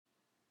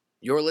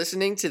You're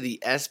listening to the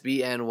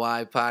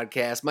SBNY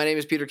podcast. My name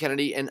is Peter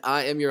Kennedy, and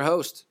I am your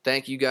host.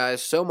 Thank you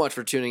guys so much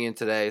for tuning in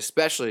today,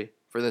 especially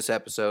for this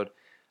episode.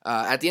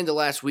 At the end of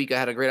last week, I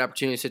had a great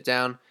opportunity to sit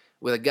down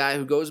with a guy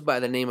who goes by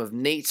the name of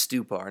Nate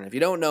Stupar. And if you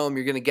don't know him,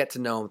 you're going to get to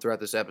know him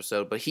throughout this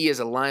episode. But he is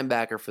a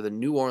linebacker for the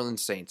New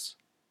Orleans Saints.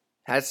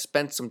 Has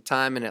spent some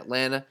time in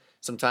Atlanta,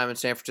 some time in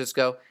San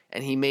Francisco,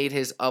 and he made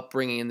his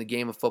upbringing in the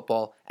game of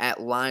football at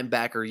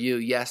linebacker U.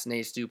 Yes,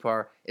 Nate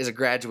Stupar is a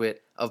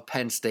graduate of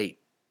Penn State.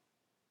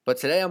 But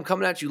today I'm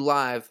coming at you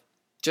live,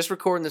 just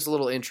recording this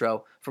little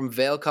intro from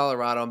Vail,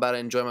 Colorado. I'm about to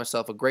enjoy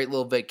myself a great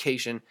little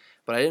vacation,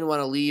 but I didn't want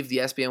to leave the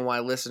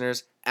SBNY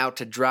listeners out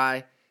to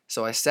dry,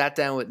 so I sat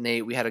down with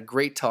Nate. We had a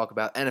great talk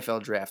about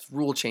NFL draft,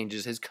 rule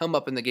changes, his come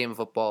up in the game of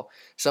football,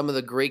 some of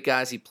the great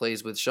guys he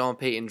plays with, Sean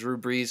Payton, Drew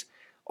Brees,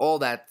 all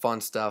that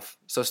fun stuff.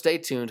 So stay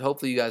tuned.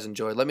 Hopefully you guys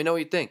enjoyed. Let me know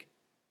what you think.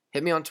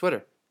 Hit me on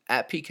Twitter,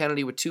 at P.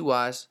 Kennedy with 2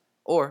 Y's,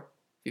 or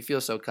if you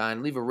feel so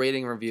kind, leave a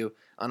rating and review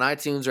on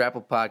iTunes or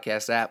Apple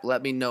Podcasts app.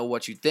 Let me know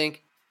what you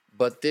think.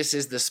 But this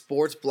is the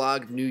Sports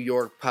Blog New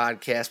York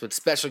podcast with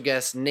special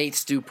guest Nate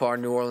Stupar,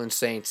 New Orleans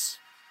Saints.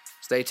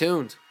 Stay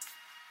tuned.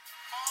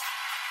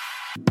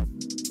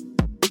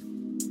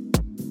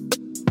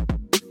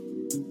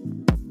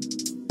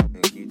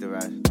 Keep the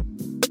rest.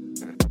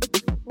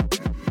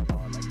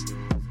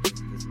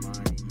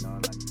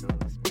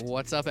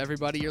 What's up,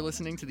 everybody? You're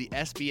listening to the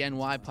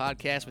SBNY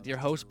podcast with your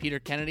host, Peter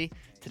Kennedy.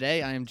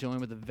 Today, I am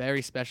joined with a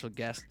very special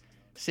guest.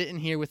 Sitting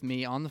here with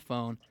me on the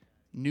phone,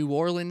 New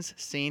Orleans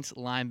Saints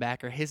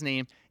linebacker. His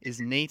name is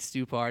Nate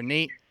Stupar.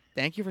 Nate,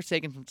 thank you for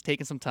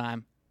taking some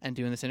time and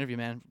doing this interview,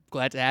 man.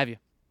 Glad to have you.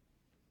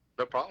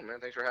 No problem, man.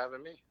 Thanks for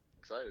having me.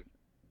 Excited.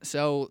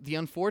 So the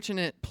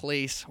unfortunate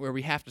place where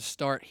we have to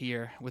start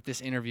here with this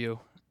interview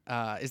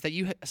is that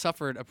you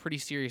suffered a pretty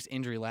serious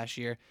injury last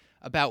year.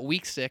 About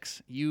week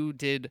 6, you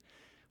did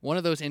one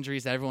of those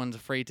injuries that everyone's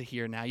afraid to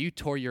hear now. You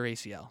tore your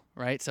ACL,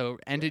 right? So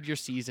ended your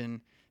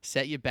season,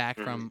 set you back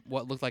from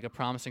what looked like a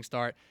promising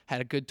start, had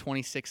a good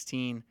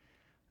 2016.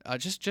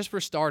 Just for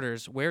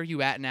starters, where are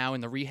you at now in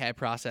the rehab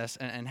process,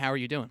 and how are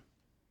you doing?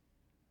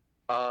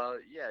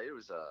 Yeah, it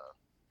was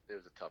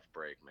a tough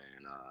break,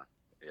 man.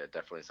 Yeah,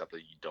 definitely something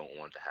you don't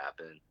want to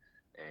happen,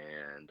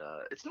 and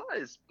it's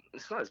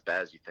not as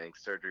bad as you think.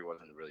 Surgery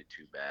wasn't really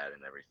too bad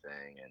and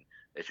everything, and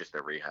it's just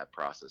the rehab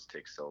process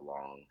takes so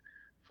long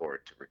for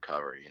it to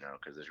recover,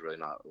 because there's really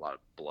not a lot of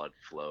blood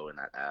flow in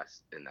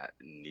that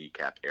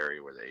kneecap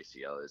area where the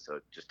ACL is, so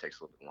it just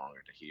takes a little bit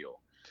longer to heal.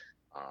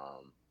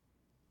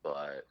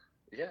 But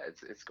yeah,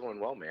 it's going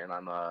well, man.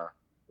 I'm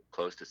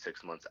close to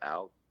 6 months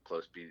out,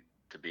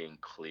 to being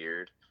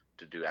cleared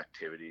to do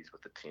activities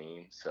with the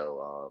team.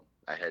 So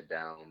I head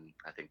down,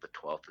 I think the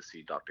 12th, to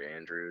see Dr.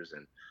 Andrews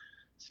and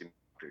see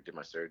Dr. did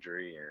my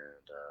surgery,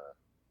 and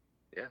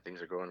yeah,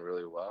 things are going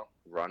really well.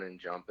 Running,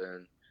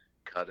 jumping,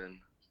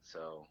 cutting,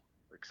 so.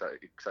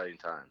 Exciting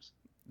times.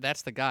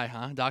 That's the guy,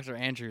 huh? Dr.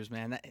 Andrews,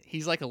 man.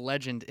 He's like a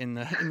legend in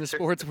the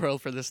sports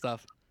world for this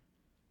stuff.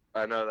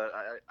 I know that.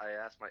 I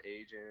asked my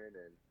agent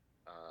and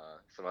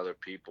some other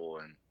people,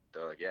 and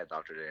they're like, "Yeah,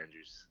 Dr.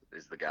 Andrews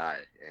is the guy."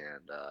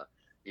 And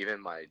even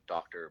my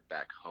doctor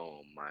back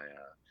home,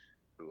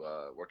 who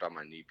worked on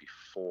my knee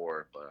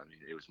before, but I mean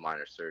it was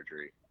minor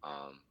surgery.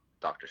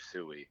 Dr.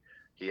 Suey,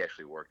 he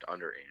actually worked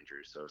under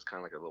Andrews, so it's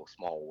kind of like a little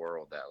small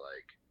world that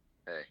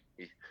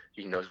hey,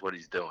 he knows what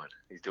he's doing.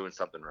 He's doing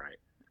something right.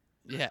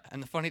 Yeah,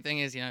 and the funny thing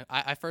is,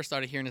 I first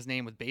started hearing his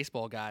name with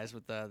baseball guys,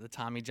 with the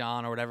Tommy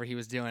John or whatever he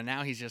was doing.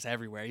 Now he's just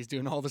everywhere. He's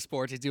doing all the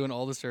sports. He's doing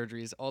all the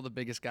surgeries. All the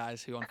biggest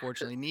guys who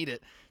unfortunately need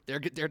it,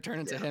 they're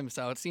turning to him.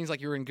 So it seems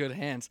like you're in good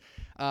hands.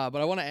 But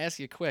I want to ask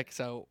you quick.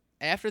 So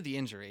after the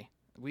injury,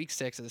 week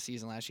 6 of the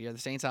season last year, the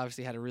Saints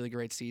obviously had a really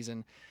great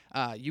season.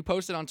 You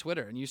posted on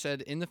Twitter, and you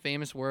said, in the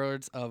famous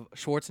words of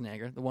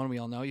Schwarzenegger, the one we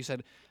all know, you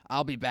said,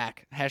 "I'll be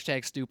back."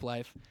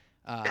 #StoopLife.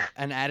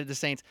 And added the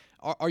Saints.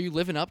 Are you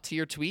living up to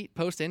your tweet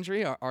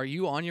post-injury? Are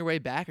you on your way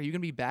back? Are you going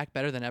to be back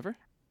better than ever?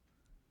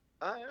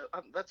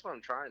 That's what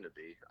I'm trying to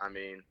be. I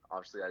mean,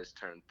 obviously, I just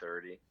turned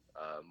 30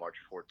 March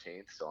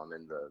 14th, so I'm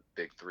in the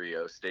big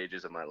 3-0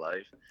 stages of my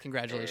life.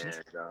 Congratulations.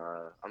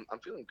 And I'm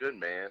feeling good,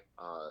 man.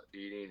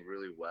 Eating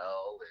really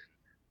well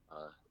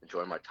and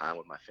enjoying my time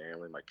with my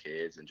family, my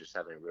kids, and just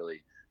having a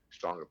really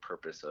stronger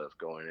purpose of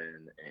going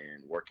in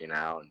and working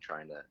out and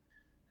trying to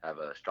have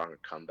a stronger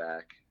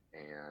comeback.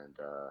 And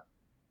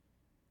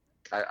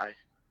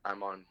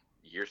I'm on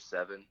year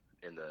 7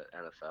 in the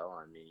NFL.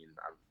 I mean,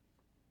 I'm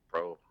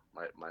pro.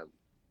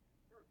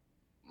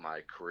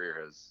 My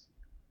career has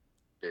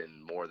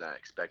been more than I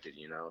expected,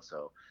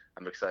 So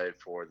I'm excited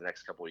for the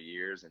next couple of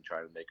years and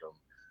try to make them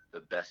the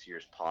best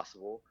years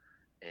possible,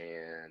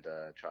 and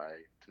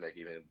try to make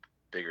even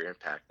bigger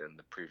impact than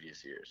the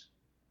previous years.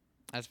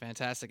 That's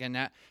fantastic. And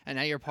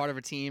now you're part of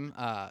a team,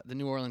 the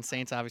New Orleans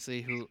Saints,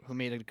 obviously, who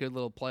made a good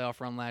little playoff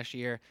run last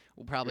year.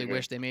 Will probably Hmm.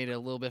 wish they made it a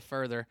little bit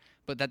further,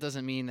 but that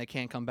doesn't mean they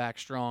can't come back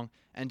strong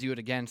and do it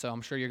again. So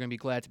I'm sure you're going to be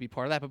glad to be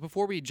part of that. But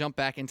before we jump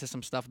back into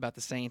some stuff about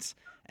the Saints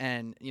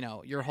and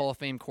your Hall of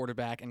Fame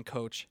quarterback and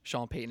coach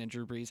Sean Payton and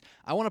Drew Brees,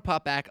 I want to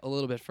pop back a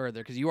little bit further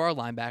because you are a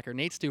linebacker,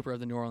 Nate Stuper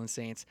of the New Orleans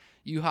Saints.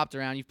 You hopped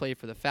around. You've played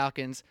for the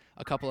Falcons,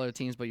 a couple other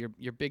teams, but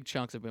your big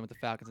chunks have been with the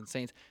Falcons and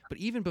Saints. But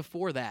even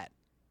before that,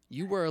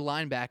 you were a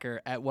linebacker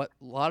at what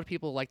a lot of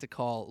people like to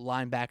call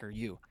linebacker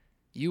U.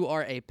 You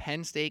are a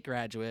Penn State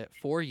graduate,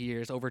 4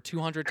 years, over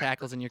 200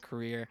 tackles in your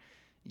career.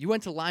 You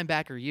went to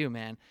linebacker U,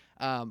 man.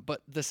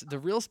 But the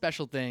real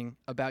special thing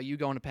about you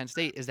going to Penn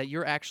State is that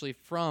you're actually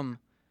from,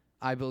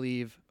 I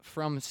believe,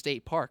 from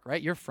State Park, right?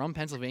 You're from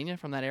Pennsylvania,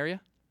 from that area?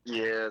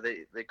 Yeah,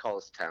 they call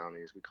us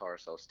townies. We call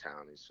ourselves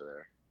townies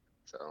there.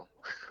 So,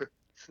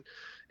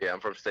 yeah, I'm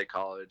from State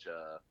College.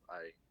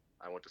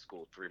 I went to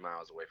school 3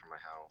 miles away from my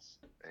house,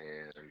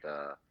 and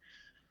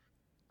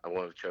I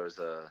would have chose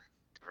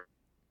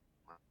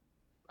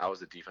I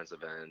was a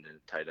defensive end and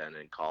tight end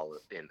in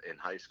college in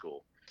high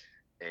school,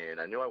 and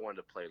I knew I wanted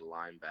to play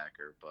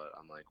linebacker, but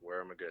I'm like,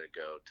 where am I going to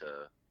go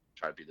to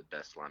try to be the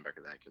best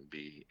linebacker that I can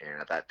be? And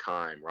at that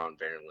time, Ron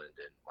Van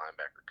Linden,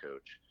 linebacker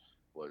coach,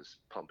 was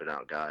pumping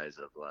out guys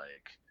of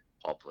like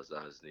Paul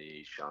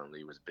Plazazny, Sean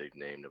Lee was a big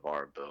name,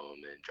 Navarre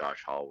Bowman,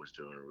 Josh Hall was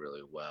doing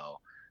really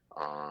well,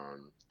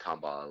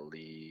 Tamba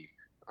Ali,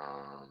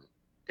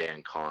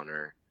 Dan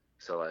Connor.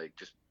 So like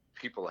just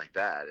people like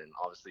that, and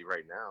obviously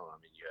right now, I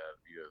mean,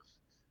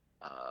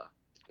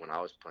 when I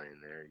was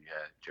playing there, you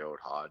had Joe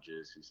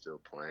Hodges, who's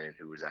still playing,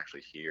 who was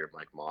actually here,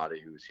 Mike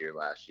Motti, who was here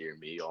last year,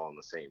 me, all on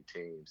the same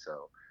team.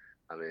 So,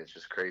 I mean, it's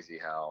just crazy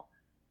how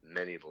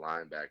many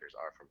linebackers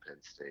are from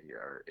Penn State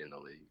are in the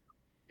league.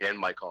 And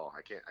Mike Hall,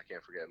 I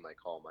can't forget Mike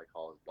Hall. Mike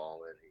Hall is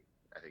balling.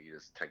 I think he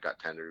just got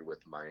tendered with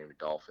Miami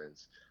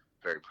Dolphins.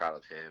 Very proud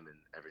of him and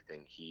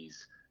everything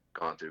he's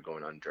gone through,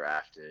 going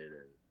undrafted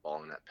and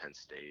balling at Penn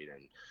State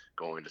and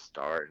going to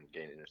start and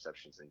getting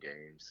interceptions in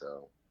games.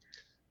 So,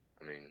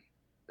 I mean,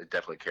 it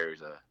definitely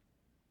carries a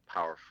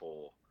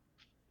powerful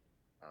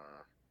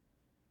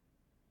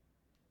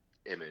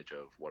image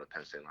of what a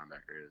Penn State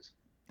linebacker is.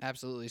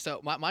 Absolutely.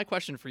 So my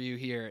question for you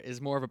here is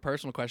more of a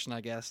personal question,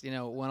 I guess.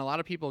 When a lot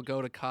of people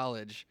go to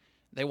college,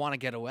 they want to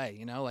get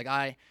away.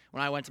 Like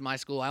when I went to my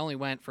school, I only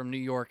went from New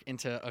York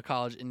into a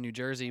college in New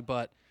Jersey,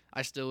 but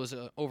I still was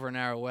over an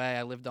hour away.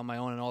 I lived on my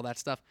own and all that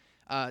stuff.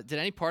 Did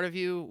any part of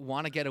you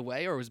want to get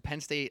away, or was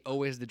Penn State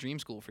always the dream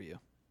school for you?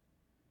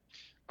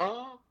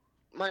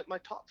 My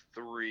top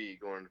three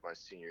going into my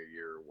senior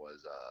year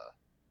was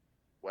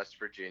West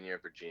Virginia,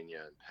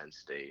 Virginia, and Penn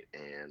State.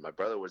 And my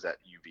brother was at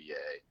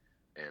UVA,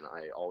 and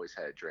I always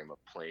had a dream of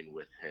playing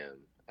with him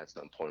at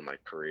some point in my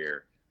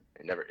career.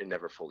 It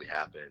never fully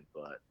happened,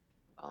 but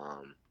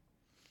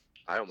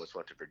I almost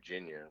went to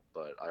Virginia,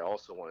 but I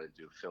also wanted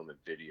to do film and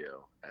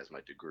video as my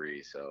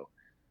degree. So,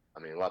 I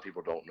mean, a lot of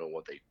people don't know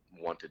what they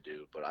want to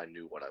do, but I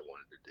knew what I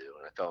wanted to do.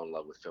 And I fell in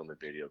love with film and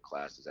video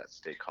classes at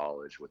State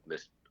College with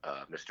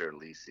Mr.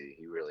 Lisi.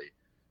 He really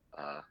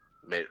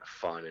made it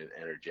fun and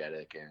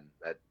energetic, and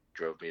that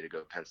drove me to go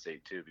to Penn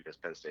State too, because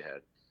Penn State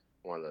had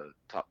one of the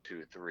top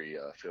 2 or 3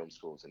 film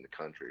schools in the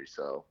country.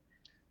 So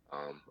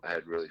I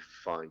had really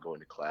fun going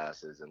to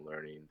classes and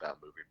learning about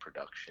movie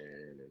production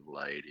and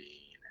lighting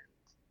and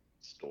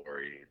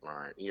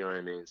storyline. You know what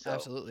I mean? So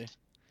Absolutely.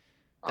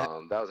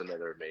 that was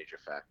another major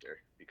factor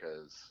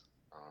because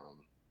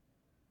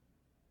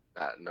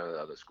none of the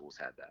other schools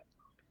had that.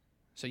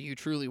 So you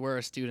truly were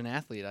a student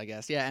athlete, I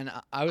guess. Yeah, and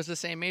I was the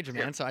same major,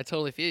 man. Yeah. So I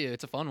totally feel you.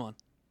 It's a fun one.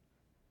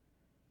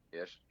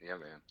 Yes, yeah,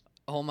 man.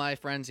 All my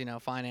friends,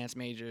 finance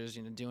majors,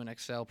 doing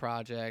Excel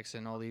projects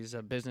and all these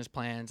business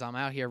plans. I'm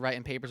out here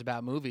writing papers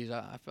about movies.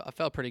 I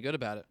felt pretty good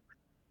about it.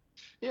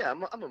 Yeah, I'm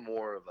not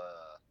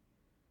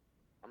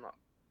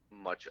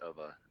much of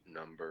a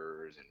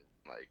numbers and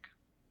like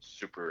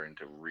super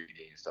into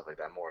reading and stuff like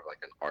that. I'm more of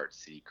like an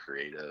artsy,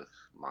 creative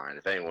mind.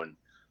 If anyone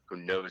who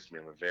knows me,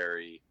 I'm a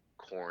very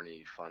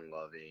corny,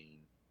 fun-loving,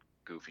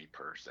 goofy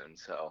person.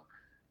 So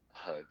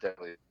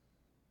definitely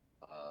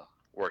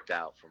worked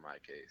out for my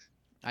case.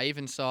 I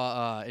even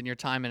saw in your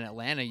time in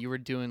Atlanta, you were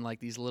doing like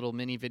these little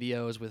mini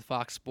videos with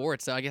Fox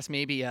Sports. So I guess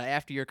maybe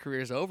after your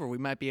career's over, we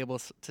might be able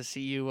to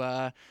see you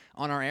on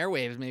our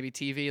airwaves, maybe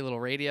TV, a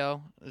little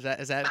radio. Is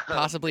that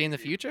possibly in the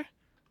future?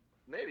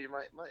 Maybe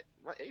my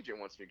agent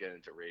wants me to get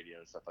into radio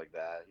and stuff like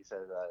that. He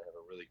said that I have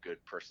a really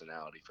good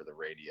personality for the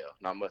radio.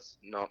 Not much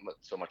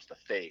so much the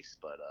face,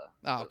 but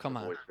come the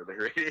on. voice for the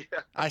radio.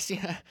 I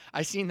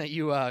seen that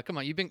you come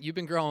on. You've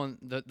been growing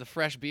the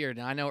fresh beard.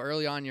 And I know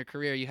early on in your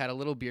career you had a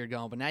little beard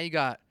going, but now you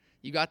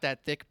got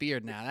that thick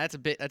beard now. That's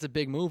a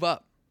big move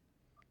up.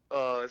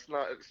 It's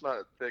not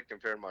thick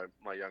compared to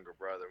my younger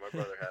brother. My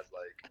brother has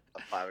like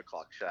a 5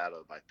 o'clock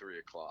shadow by 3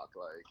 o'clock.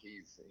 Like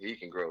he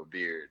can grow a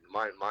beard.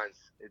 Mine's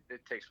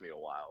it takes me a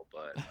while,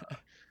 but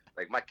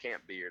like my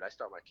camp beard. I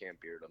start my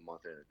camp beard a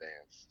month in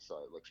advance, so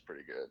it looks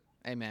pretty good.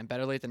 Hey man,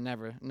 better late than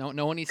never.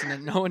 No one needs to know,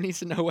 no one needs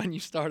to know when you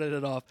started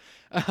it off.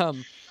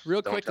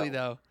 Real Don't quickly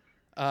tell 'em.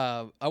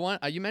 though, I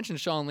want you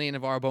mentioned Sean Lee and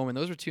Navarro Bowman.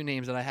 Those were two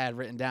names that I had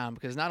written down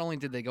because not only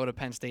did they go to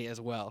Penn State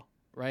as well,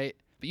 right?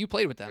 But you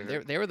played with them.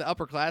 Mhm. They were the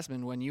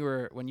upperclassmen when you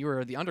were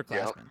the Yep.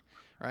 underclassmen,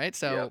 right?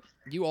 So Yep.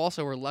 you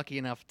also were lucky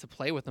enough to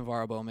play with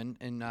Navarro Bowman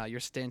in your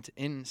stint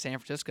in San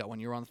Francisco when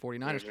you were on the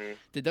 49ers. Mhm.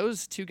 Did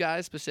those two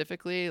guys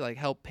specifically like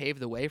help pave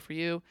the way for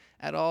you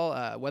at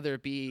all, whether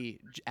it be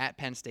at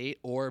Penn State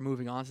or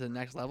moving on to the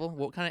next level?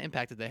 What kind of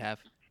impact did they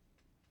have?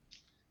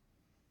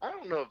 I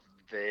don't know if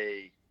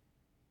they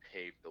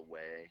paved the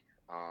way.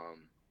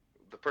 Um,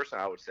 the person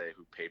I would say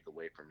who paved the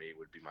way for me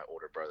would be my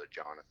older brother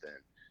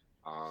Jonathan.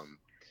 Um,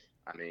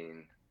 I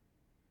mean,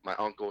 my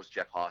uncle's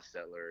Jeff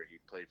Hostetler. He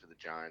played for the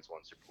Giants,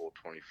 won Super Bowl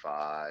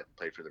 25,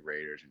 played for the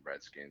Raiders and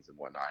Redskins and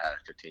whatnot. Had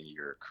a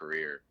 15-year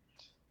career,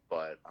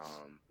 but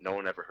no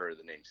one ever heard of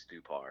the name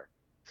Stupar.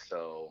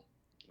 So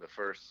the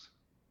first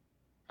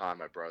time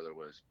my brother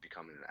was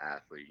becoming an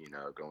athlete,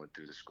 going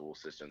through the school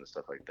system and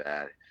stuff like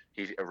that,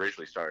 he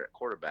originally started at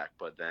quarterback,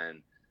 but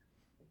then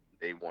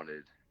they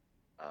wanted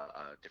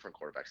a different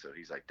quarterback. So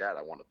he's like, Dad,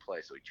 I want to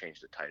play. So he changed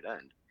to tight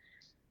end.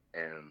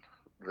 And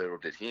little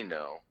did he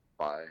know,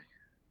 by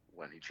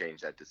when he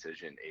changed that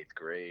decision, 8th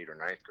grade or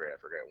 9th grade,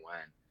 I forget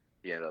when,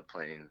 he ended up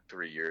playing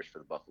 3 years for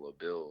the Buffalo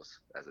Bills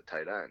as a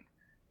tight end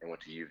and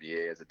went to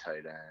UVA as a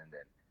tight end.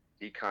 And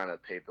he kind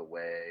of paved the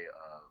way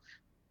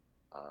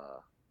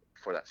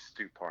for that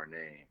Stupar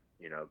name,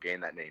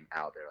 getting that name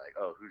out there. Like,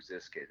 oh, who's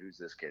this kid? Who's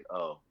this kid?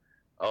 Oh,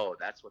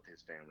 that's what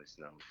his family's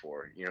known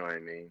for. You know what I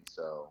mean?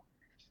 So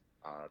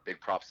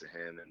big props to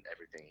him and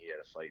everything he had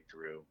to fight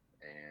through,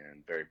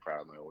 and very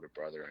proud of my older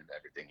brother and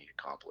everything he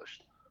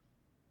accomplished.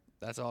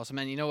 That's awesome,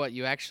 man. You know what?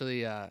 You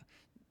actually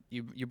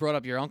you brought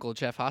up your uncle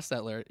Jeff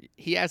Hostetler.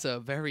 He has a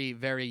very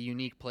very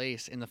unique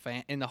place in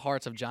the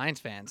hearts of Giants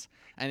fans.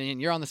 I mean,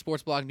 you're on the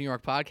Sports Blog New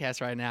York podcast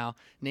right now.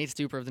 Nate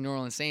Stuper of the New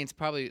Orleans Saints.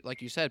 Probably,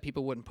 like you said,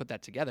 people wouldn't put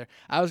that together.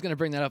 I was going to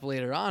bring that up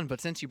later on,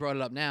 but since you brought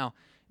it up now,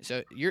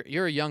 so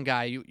you're a young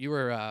guy. You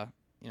were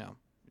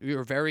you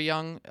were very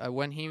young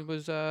when he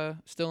was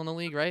still in the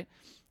league, right?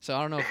 So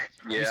I don't know if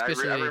you Yeah, I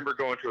specifically. remember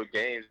going to a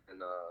game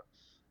and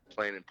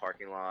playing in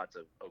parking lots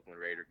of Oakland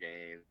Raider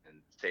games and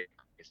staying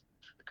with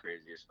the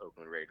craziest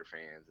Oakland Raider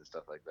fans and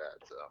stuff like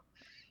that.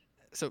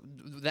 So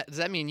does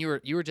that mean you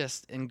were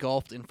just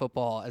engulfed in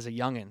football as a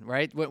youngin,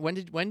 right?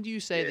 When do you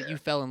say that Yeah. you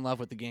fell in love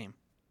with the game?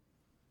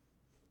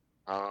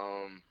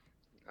 I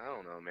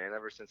don't know, man.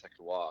 Ever since I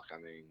could walk, I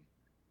mean,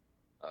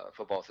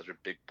 football is such a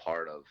big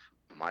part of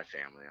my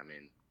family. I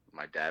mean,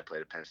 my dad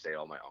played at Penn State.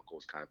 All my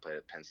uncles kind of played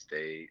at Penn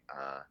State.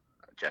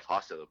 Jeff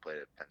Hostetler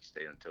played at Penn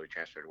State until he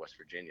transferred to West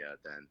Virginia.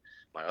 Then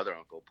my other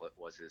uncle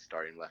was his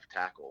starting left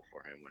tackle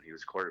for him when he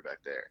was quarterback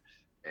there.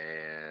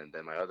 And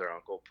then my other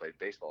uncle played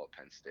baseball at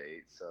Penn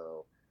State.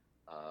 So,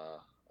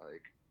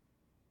 like,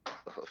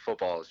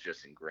 football is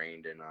just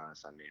ingrained in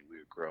us. I mean, we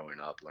were growing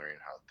up learning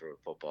how to throw a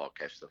football,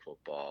 catch the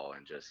football,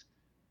 and just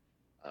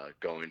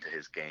going to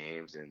his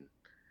games and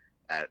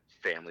at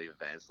family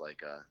events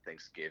like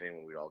Thanksgiving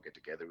when we'd all get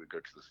together, we'd go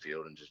to the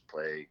field and just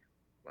play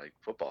like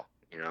football,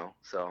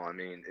 So I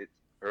mean,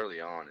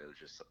 early on it was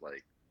just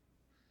like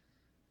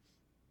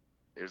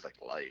it was like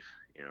life,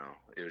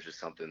 It was just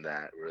something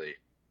that really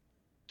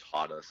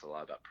taught us a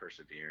lot about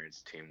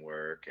perseverance,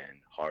 teamwork, and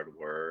hard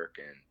work,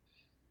 and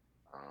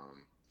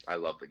I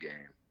love the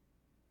game.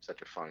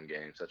 Such a fun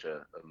game, such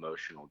a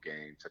emotional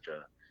game, such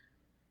a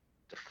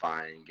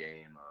defining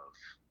game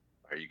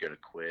of are you gonna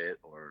quit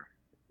or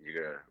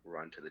you're gonna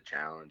run to the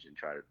challenge and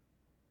try to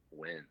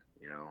win.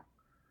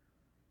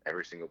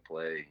 Every single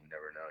play, you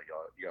never know.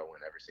 You gotta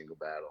win every single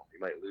battle. You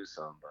might lose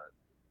some, but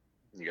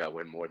you gotta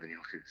win more than you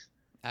lose.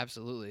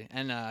 Absolutely,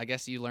 and I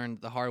guess you learned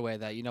the hard way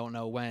that you don't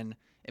know when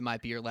it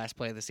might be your last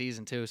play of the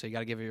season too. So you got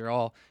to give it your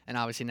all. And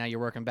obviously now you're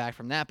working back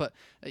from that. But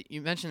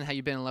you mentioned how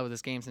you've been in love with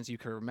this game since you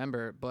could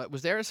remember. But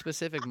was there a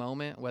specific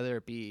moment, whether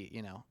it be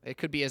it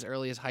could be as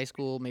early as high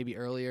school, maybe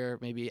earlier,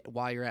 maybe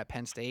while you're at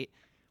Penn State,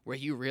 where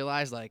you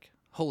realized like,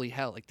 holy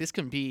hell, like this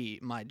can be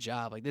my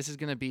job, like this is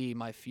gonna be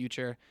my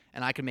future,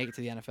 and I can make it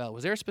to the NFL?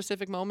 Was there a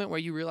specific moment where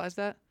you realized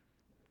that?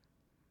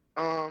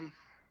 I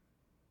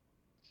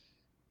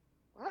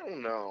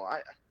don't know.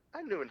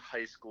 I knew in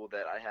high school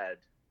that I had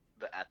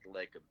the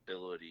athletic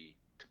ability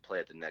to play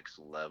at the next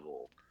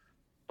level,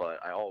 but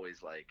I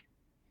always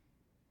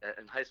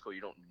in high school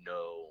you don't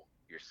know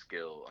your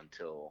skill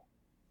until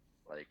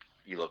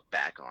you look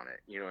back on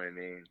it. You know what I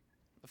mean?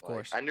 Of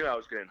course. I knew I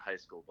was good in high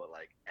school, but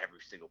every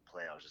single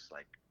play I was just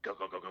like go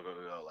go go go go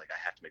go. Like I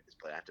have to make this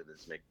play. I have to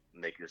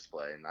make this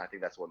play, and I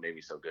think that's what made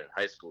me so good in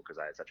high school because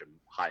I had such a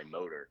high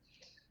motor.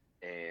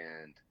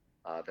 And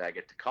then I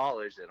get to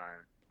college, and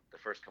the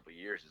first couple of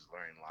years is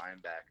learning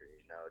linebacker,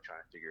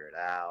 trying to figure it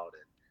out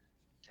and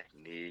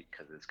technique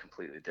because it's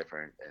completely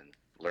different, and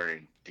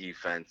learning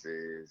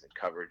defenses and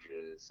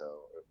coverages.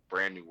 So a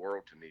brand new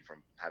world to me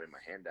from having my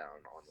hand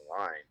down on the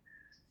line.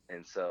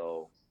 And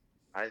so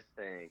I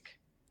think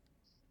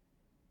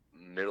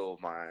middle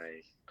of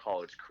my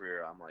college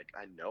career, I'm like,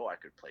 I know I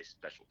could play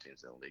special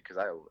teams in the league because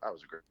I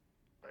was a great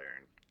player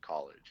in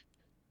college.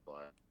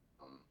 But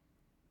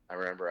I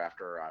remember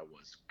after I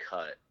was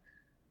cut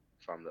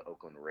from the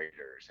Oakland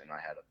Raiders and I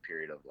had a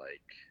period of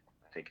like,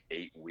 I think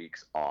 8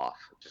 weeks off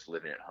just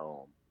living at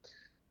home.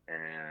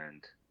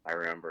 And I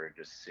remember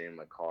just seeing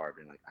my car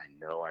being like, I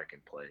know I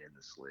can play in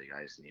this league.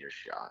 I just need a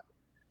shot,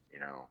 you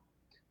know?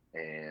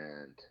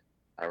 And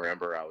I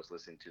remember I was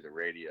listening to the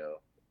radio,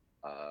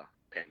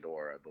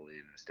 Pandora, I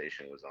believe, the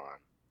station was on,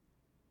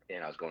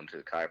 and I was going to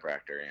the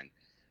chiropractor, and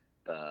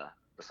the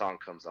song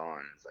comes on,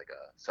 and it's like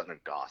a Southern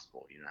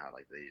gospel. You know how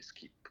like they just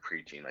keep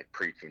preaching, like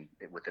preaching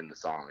within the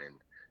song, and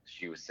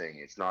she was singing,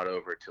 "It's not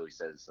over till he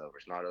says it's over.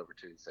 It's not over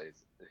till he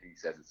says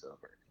it's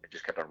over." It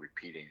just kept on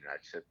repeating, and I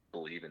just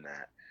believe in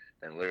that.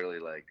 And literally,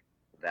 like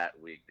that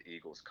week, the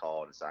Eagles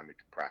called and signed me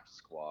to practice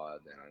squad.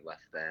 Then I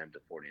left them to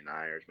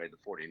 49ers, made the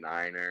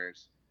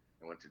 49ers,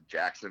 and went to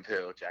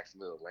Jacksonville,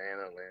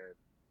 Atlanta,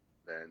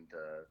 then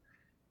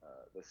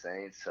the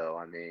Saints. So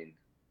I mean,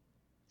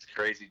 it's a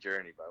crazy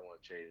journey, but I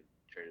won't trade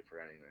it for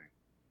anything.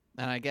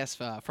 And I guess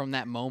from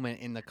that moment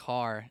in the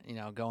car,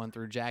 going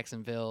through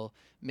Jacksonville,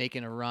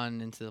 making a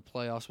run into the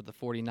playoffs with the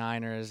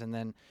 49ers, and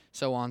then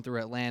so on through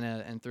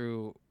Atlanta and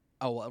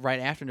right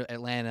after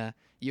Atlanta,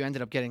 you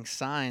ended up getting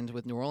signed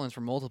with New Orleans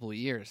for multiple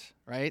years,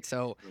 right?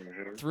 So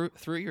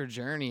through your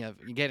journey of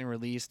getting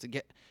released,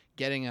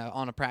 getting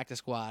on a practice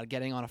squad,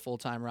 getting on a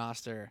full-time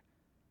roster,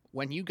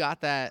 when you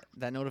got that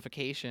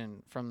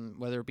notification from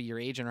whether it be your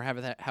agent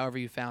or however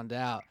you found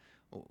out,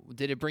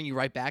 did it bring you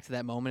right back to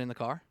that moment in the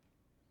car?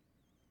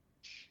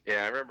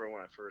 Yeah, I remember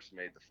when I first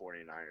made the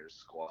 49ers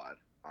squad.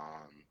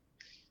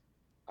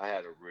 I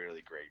had a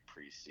really great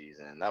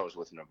preseason. That was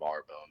with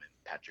NaVorro Bowman,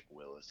 Patrick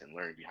Willis, and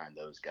learning behind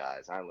those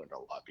guys. I learned a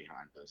lot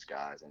behind those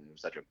guys, and it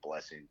was such a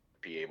blessing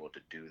to be able to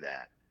do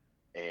that.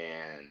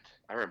 And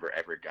I remember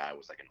every guy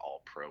was like an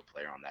all-pro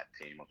player on that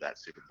team of that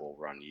Super Bowl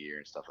run year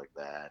and stuff like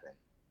that. And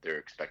they're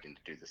expecting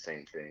to do the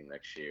same thing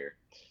next year.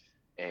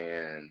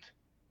 And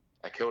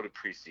I killed a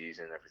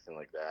preseason and everything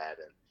like that.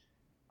 And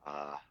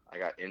I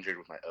got injured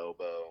with my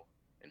elbow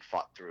and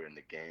fought through in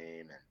the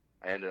game. And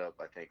I ended up,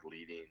 I think,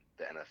 leading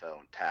the NFL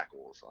in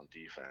tackles on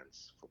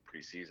defense for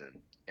preseason.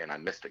 And I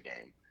missed a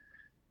game.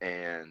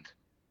 And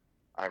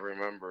I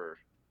remember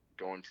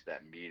going to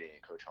that meeting,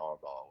 and Coach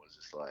Harbaugh was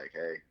just like,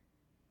 hey,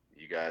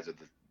 you guys are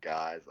the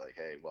guys, like,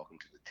 hey, welcome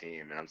to the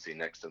team. And I'm sitting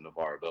next to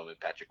NaVorro Bowman,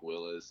 Patrick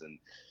Willis, and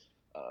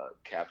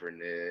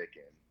Kaepernick,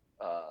 and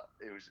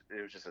it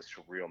was just a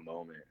surreal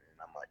moment. And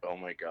I'm like, oh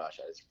my gosh,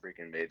 I just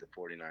freaking made the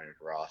 49ers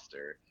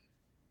roster.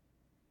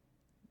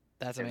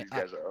 That's and amazing.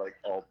 These guys are like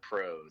all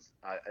pros,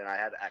 and I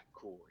had to act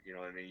cool. You know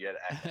what I mean? You had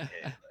to act like,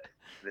 hey, like,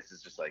 this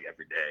is just like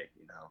every day.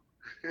 You know.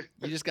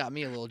 You just got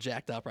me a little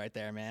jacked up right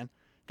there, man.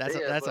 That's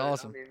But,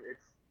 awesome. I mean,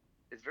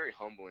 it's very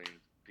humbling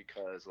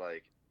because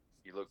like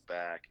you look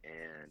back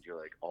and you're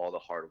like all the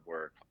hard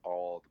work,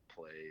 all the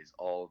plays,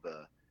 all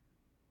the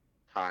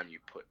time you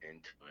put into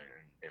it,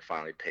 and it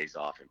finally pays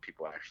off, and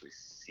people actually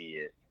see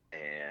it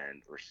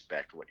and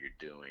respect what you're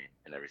doing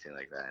and everything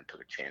like that, and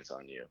took a chance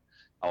on you.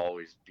 I'll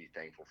always be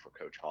thankful for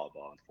Coach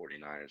Harbaugh and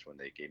 49ers when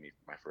they gave me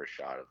my first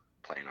shot of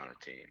playing on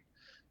a team,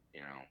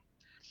 you know.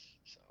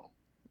 So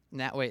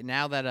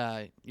now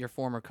that your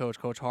former coach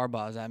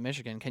Harbaugh is at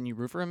Michigan, can you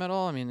root for him at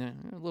all? I mean,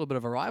 a little bit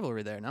of a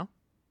rivalry there, no?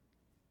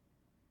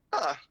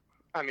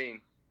 I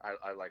mean,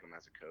 I like him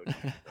as a coach,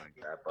 like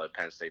that, but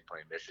Penn State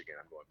playing Michigan,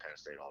 I'm going Penn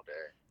State all day.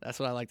 That's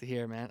what I like to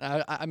hear, man.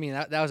 I mean,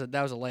 that was a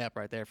layup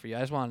right there for you.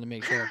 I just wanted to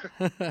make sure.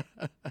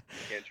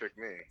 Can't trick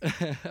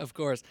me. Of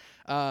course.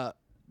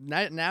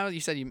 Now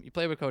you said you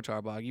play with Coach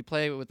Harbaugh. You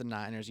play with the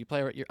Niners. You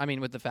play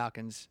with the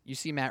Falcons. You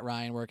see Matt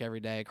Ryan work every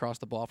day across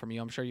the ball from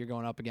you. I'm sure you're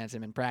going up against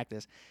him in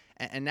practice.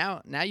 And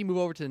now you move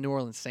over to the New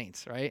Orleans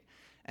Saints, right?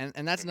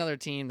 And that's another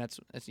team that's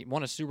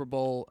won a Super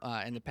Bowl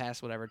in the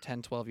past,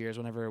 10, 12 years,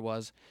 whenever it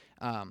was.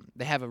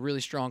 They have a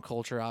really strong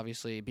culture,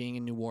 obviously, being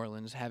in New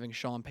Orleans, having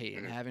Sean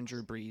Payton, having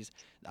Drew Brees.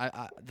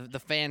 The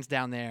fans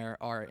down there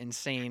are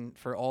insane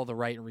for all the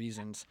right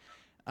reasons.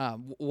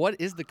 What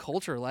is the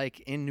culture like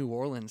in New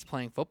Orleans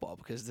playing football?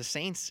 Because the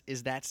Saints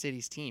is that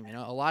city's team. You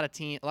know, a lot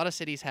of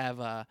cities have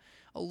a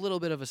little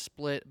bit of a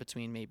split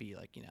between maybe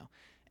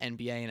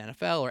NBA and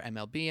NFL or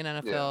MLB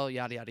and NFL,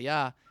 yada yada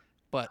yada.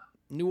 But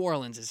New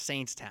Orleans is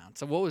Saints town.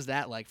 So what was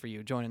that like for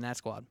you joining that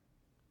squad?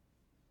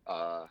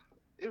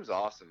 It was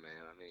awesome, man.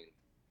 I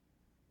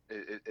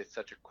mean, it's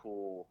such a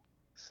cool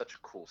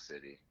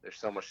city. There's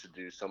so much to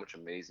do, so much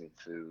amazing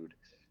food,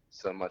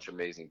 so much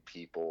amazing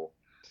people,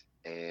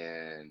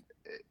 and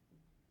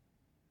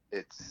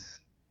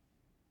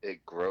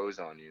it grows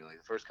on you. Like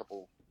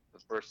the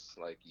first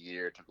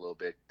year took a little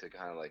bit to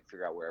kind of like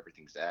figure out where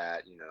everything's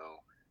at,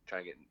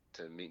 trying to get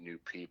to meet new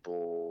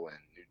people and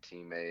new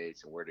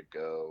teammates and where to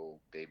go,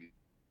 baby.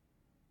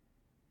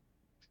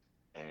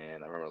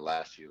 And I remember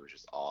last year was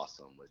just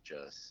awesome with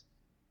just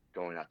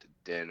going out to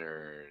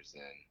dinners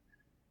and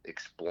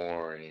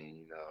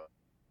exploring,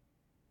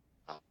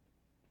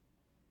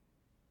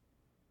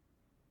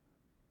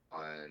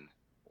 on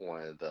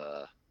one of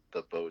the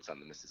the boats on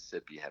the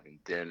Mississippi, having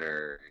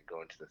dinner, and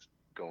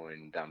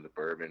going down to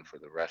Bourbon for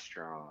the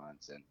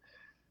restaurants, and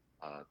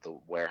the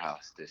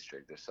warehouse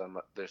district.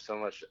 There's so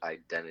much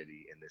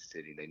identity in this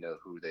city. They know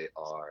who they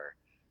are,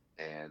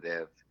 and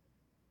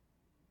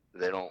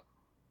they don't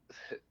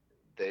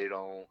they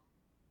don't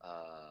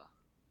uh,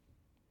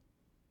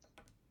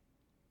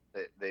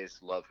 they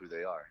just love who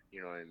they are.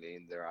 You know what I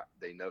mean?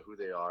 They know who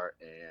they are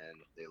and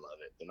they love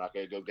it. They're not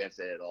going to go against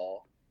it at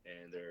all,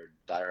 and they're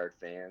diehard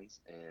fans.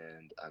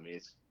 And I mean,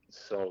 it's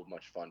so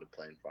much fun to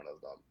play in front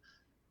of them,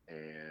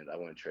 and I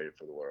wouldn't trade it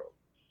for the world.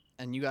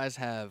 And you guys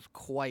have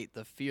quite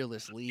the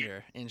fearless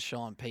leader in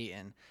Sean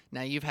Payton.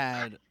 Now you've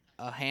had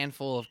a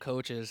handful of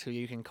coaches who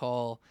you can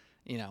call,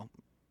 you know,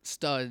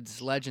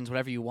 studs, legends,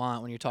 whatever you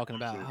want when you're talking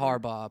about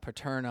Harbaugh,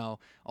 Paterno,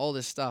 all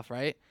this stuff,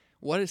 right?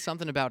 What is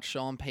something about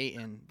Sean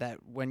Payton that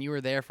when you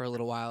were there for a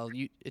little while,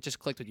 it just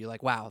clicked with you?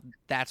 Like, wow,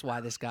 that's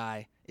why this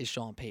guy is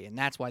Sean Payton.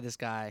 That's why this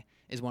guy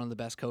is one of the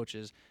best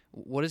coaches.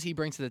 What does he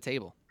bring to the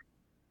table?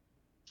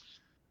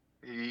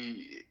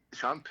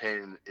 Sean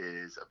Payton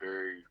is a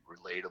very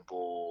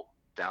relatable,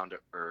 down to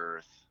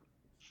earth,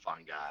 fun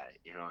guy.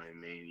 You know what I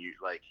mean?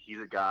 He's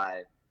a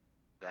guy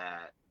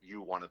that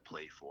you want to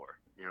play for.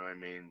 You know what I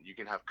mean? You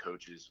can have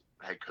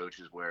head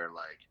coaches where you're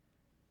like,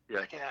 yeah,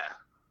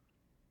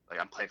 like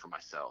I'm playing for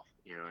myself.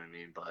 You know what I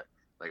mean? But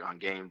like on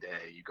game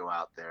day, you go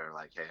out there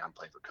like, hey, I'm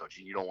playing for coach,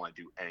 and you don't want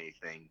to do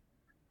anything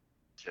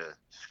to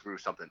screw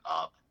something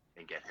up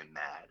and get him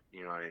mad.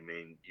 You know what I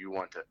mean? You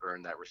want to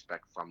earn that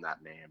respect from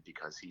that man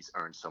because he's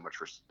earned so much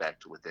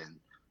respect within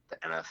the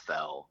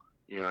NFL.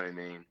 You know what I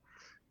mean?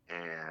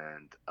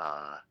 And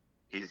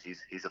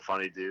he's a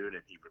funny dude,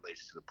 and he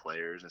relates to the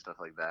players and stuff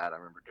like that. I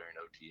remember during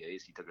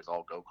OTAs, he took us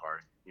all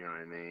go-kart. You know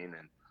what I mean?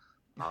 And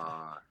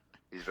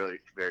he's really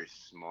very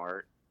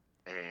smart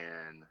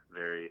and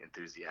very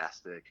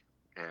enthusiastic,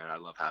 and I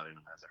love having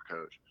him as our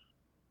coach.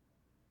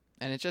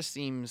 And it just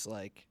seems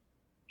like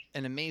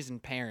an amazing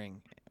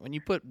pairing. When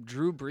you put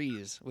Drew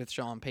Brees with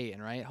Sean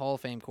Payton, right? Hall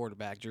of Fame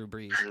quarterback Drew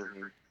Brees.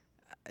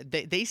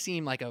 They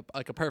seem like a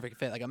perfect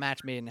fit, like a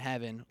match made in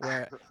heaven.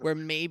 Where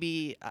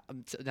maybe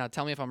now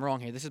tell me if I'm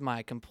wrong here. This is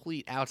my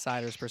complete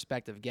outsider's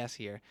perspective guess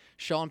here.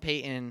 Sean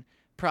Payton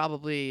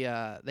probably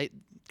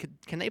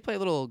can they play a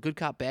little good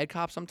cop bad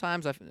cop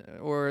sometimes,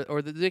 or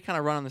do they kind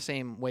of run on the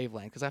same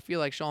wavelength? Because I feel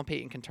like Sean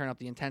Payton can turn up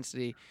the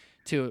intensity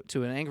to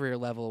an angrier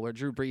level, where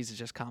Drew Brees is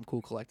just calm,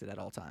 cool, collected at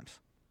all times.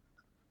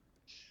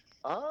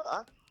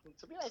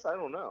 To be honest, I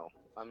don't know.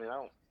 I mean, I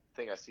don't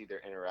think I see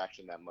their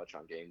interaction that much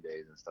on game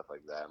days and stuff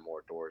like that,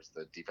 more towards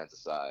the defensive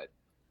side.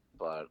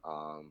 But,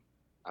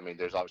 I mean,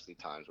 there's obviously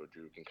times where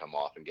Drew can come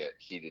off and get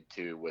heated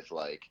too with,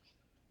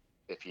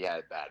 if he had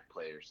a bad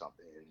play or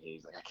something, and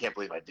he's like, I can't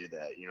believe I did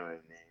that. You know what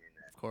I mean?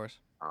 And, of course.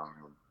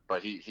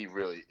 But he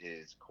really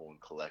is cool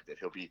and collected.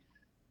 He'll be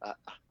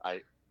I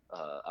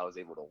was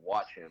able to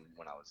watch him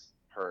when I was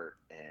hurt,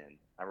 and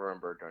I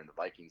remember during the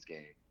Vikings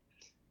game,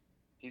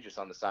 he's just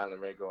on the side of the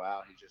ready to go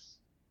out. He's just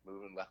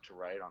moving left to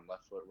right on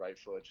left foot, right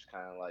foot, just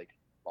kind of like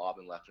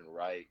bobbing left and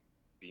right,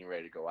 being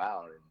ready to go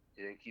out.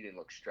 And he didn't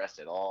look stressed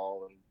at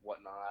all and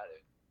whatnot.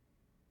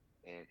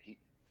 And he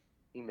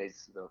made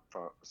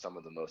some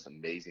of the most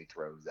amazing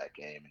throws that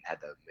game and had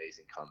the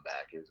amazing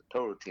comeback. It was a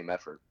total team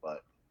effort,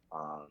 but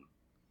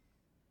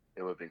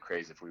it would have been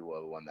crazy if we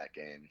would have won that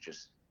game.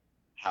 Just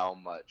how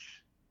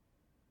much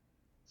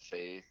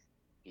faith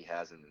he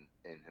has in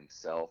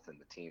himself, and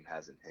the team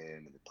has in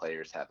him, and the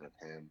players have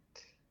in him.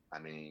 I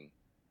mean,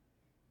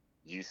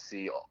 you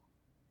see,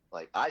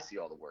 I see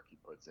all the work he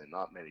puts in.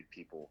 Not many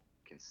people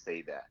can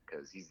say that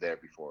because he's there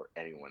before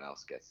anyone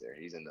else gets there.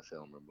 He's in the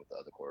film room with the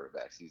other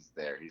quarterbacks. He's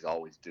there. He's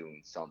always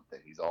doing something.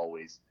 He's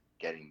always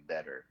getting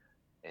better,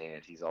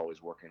 and he's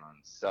always working on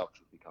himself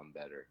to become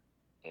better.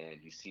 And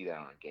you see that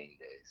on game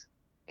days.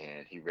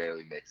 And he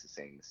rarely makes the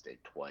same mistake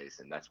twice,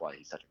 and that's why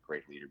he's such a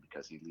great leader,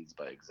 because he leads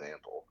by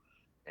example.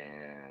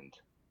 And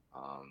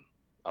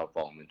I'll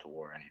follow him into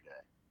war any day.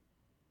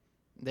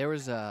 There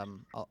was a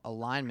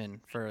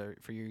lineman for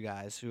you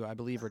guys who I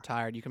believe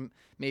retired. You can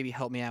maybe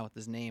help me out with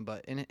his name,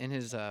 but in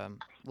his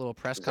little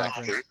press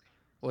conference,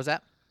 what was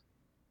that?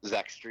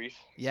 Zach Strief.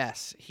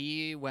 Yes,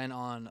 he went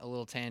on a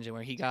little tangent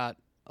where he got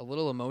a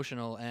little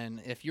emotional,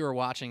 and if you were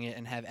watching it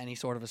and have any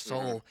sort of a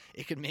soul,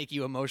 it could make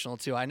you emotional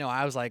too. I know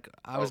I was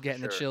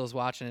getting the chills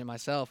watching it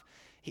myself,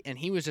 and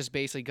he was just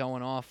basically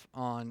going off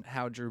on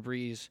how Drew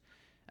Brees.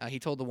 He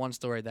told the one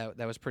story that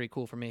was pretty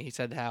cool for me. He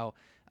said how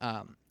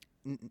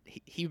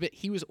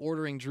he was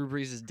ordering Drew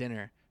Brees'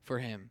 dinner for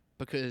him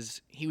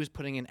because he was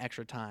putting in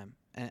extra time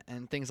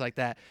and things like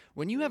that.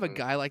 When you have a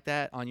guy like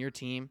that on your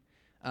team,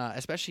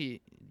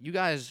 especially you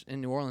guys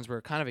in New Orleans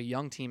were kind of a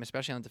young team,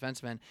 especially on the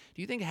defensive end.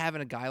 Do you think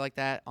having a guy like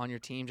that on your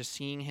team, just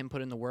seeing him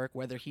put in the work,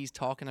 whether he's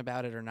talking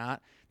about it or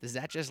not, does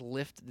that just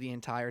lift the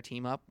entire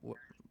team up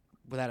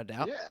without a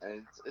doubt? Yeah,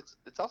 and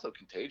it's also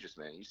contagious,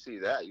 man. You see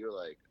that, you're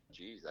like,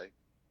 geez,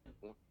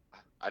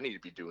 I need to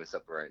be doing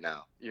something right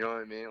now. You know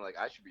what I mean? Like,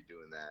 I should be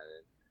doing that.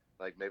 And,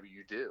 like, maybe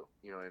you do.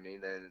 You know what I mean?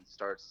 Then it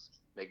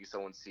starts making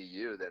someone see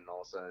you. Then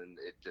all of a sudden,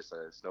 it's just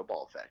a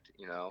snowball effect,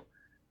 you know?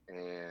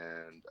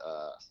 and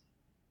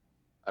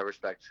I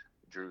respect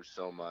Drew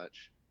so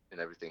much and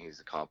everything he's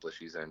accomplished.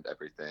 He's earned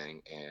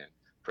everything, and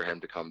for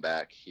him to come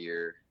back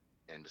here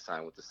and to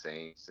sign with the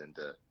Saints and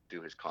to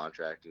do his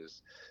contract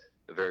is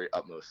the very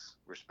utmost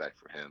respect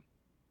for him.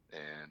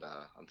 And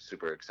I'm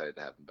super excited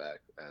to have him back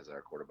as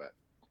our quarterback.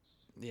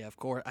 Yeah, of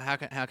course.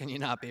 How can you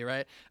not be,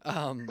 right?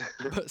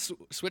 But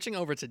switching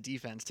over to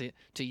defense,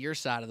 to your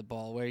side of the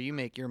ball, where you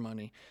make your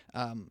money,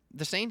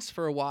 the Saints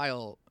for a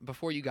while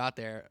before you got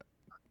there,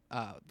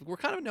 were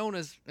kind of known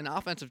as an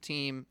offensive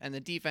team, and the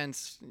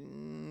defense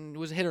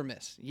was hit or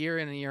miss, year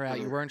in and year out.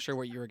 You weren't sure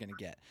what you were going to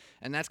get,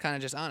 and that's kind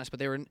of just honest. But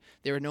they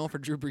were known for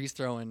Drew Brees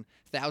throwing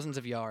thousands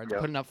of yards,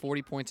 putting up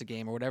 40 points a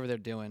game or whatever they're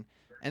doing.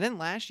 And then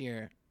last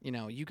year,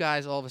 you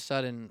guys all of a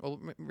sudden, well,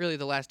 really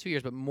the last 2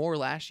 years, but more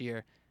last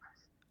year,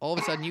 all of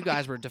a sudden you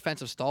guys were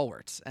defensive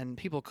stalwarts and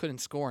people couldn't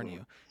score on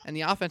you. And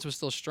the offense was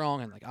still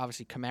strong, and like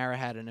obviously Kamara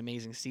had an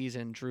amazing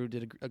season. Drew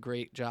did a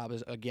great job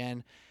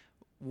again.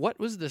 What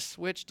was the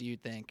switch, do you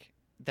think,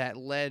 that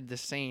led the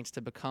Saints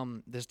to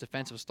become this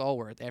defensive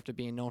stalwart after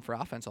being known for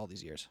offense all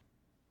these years?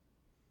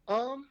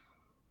 I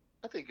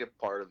think a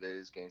part of it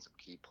is getting some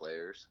key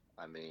players.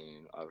 I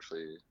mean,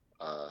 obviously,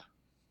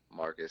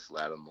 Marcus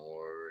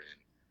Lattimore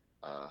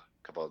and a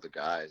couple other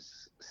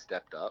guys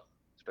stepped up,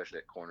 especially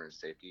at corner and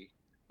safety.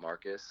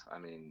 Marcus, I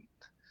mean,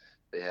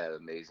 they had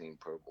amazing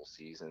Pro Bowl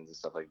seasons and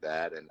stuff like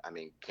that. And I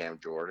mean, Cam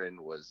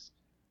Jordan was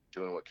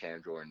doing what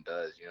Cam Jordan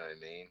does. You know what I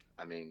mean?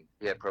 I mean,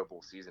 he had Pro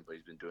Bowl season, but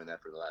he's been doing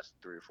that for the last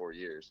 3 or 4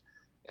 years,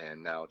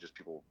 and now just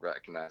people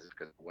recognize it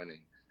because of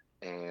winning.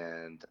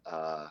 And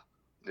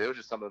there was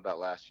just something about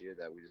last year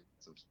that we just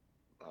some.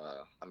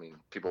 I mean,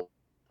 people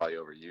probably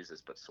overuse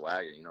this, but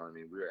swagger. You know what I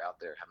mean? We were out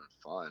there having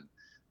fun.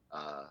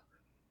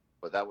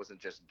 But that wasn't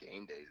just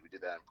game days. We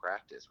did that in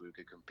practice. We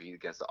could compete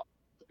against the.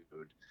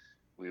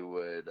 We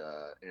would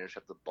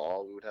intercept the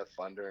ball. We would have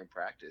fun during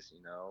practice,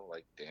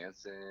 like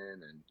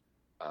dancing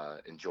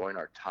and enjoying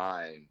our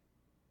time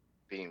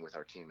being with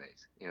our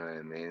teammates. You know what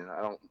I mean?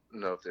 I don't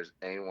know if there's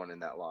anyone in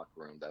that locker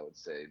room that would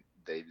say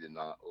they did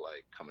not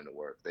like coming to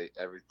work.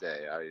 Every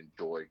day I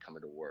enjoyed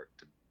coming to work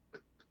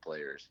with the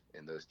players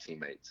and those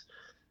teammates.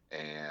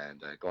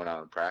 And going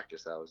out in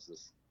practice, that was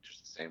just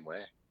the same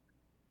way.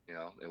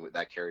 And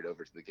that carried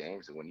over to the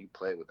games. And when you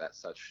play with that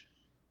such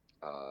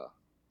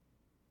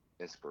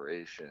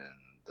inspiration,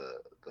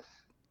 the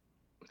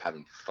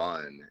having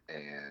fun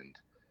and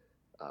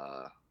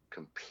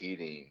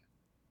competing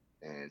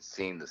and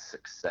seeing the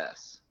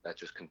success that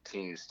just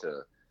continues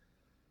to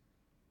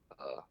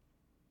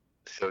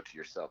show to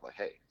yourself like,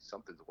 hey,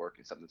 something's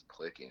working, something's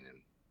clicking, and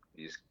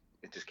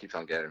it just keeps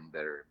on getting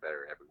better and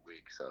better every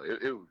week. So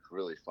it was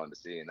really fun to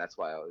see, and that's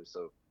why it was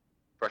so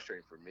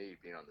frustrating for me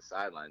being on the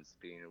sidelines,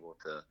 being able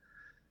to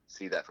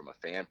see that from a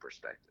fan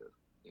perspective,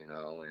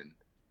 and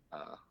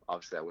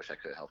obviously I wish I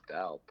could have helped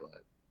out,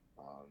 but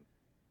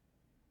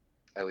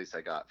at least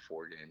I got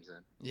 4 games in.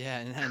 Yeah,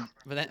 and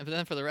but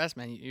then for the rest,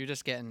 man, you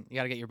got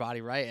to get your body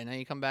right, and then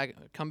you come back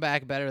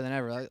better than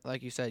ever.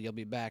 Like you said, you'll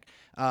be back.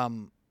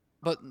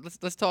 But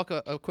let's talk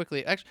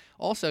quickly. Actually,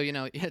 also,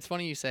 it's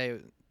funny you say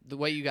the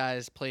way you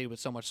guys played with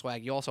so much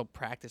swag. You also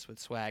practice with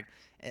swag.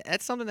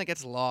 That's something that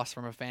gets lost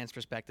from a fan's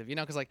perspective,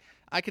 because like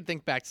I could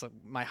think back to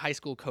my high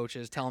school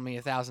coaches telling me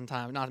 1,000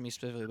 times, not me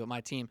specifically, but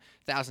my team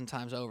 1,000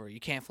 times over, you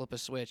can't flip a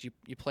switch.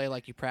 You play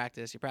like you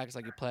practice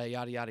like you play,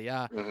 yada yada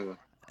yada. Mm-hmm.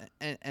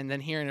 And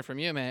then hearing it from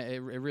you, man, it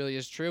really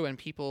is true. And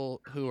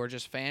people who are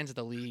just fans of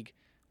the league,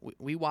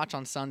 we watch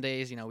on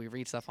Sundays. We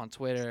read stuff on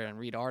Twitter and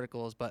read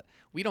articles, but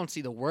we don't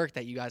see the work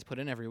that you guys put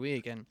in every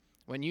week. And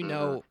when you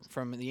know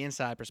from the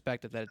inside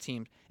perspective that a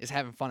team is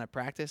having fun at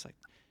practice, like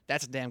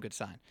that's a damn good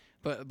sign.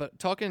 But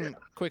talking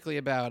quickly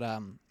about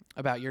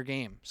your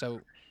game.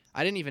 So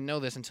I didn't even know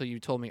this until you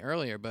told me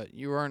earlier, but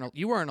you weren't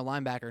a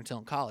linebacker until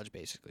in college,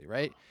 basically,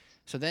 right?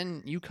 So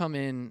then you come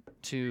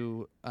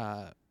into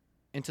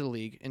the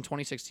league in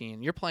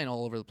 2016. You're playing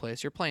all over the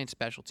place. You're playing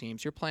special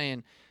teams. You're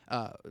playing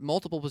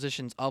multiple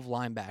positions of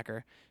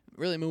linebacker,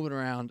 really moving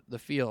around the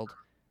field.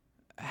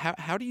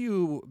 How do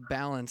you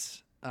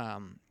balance,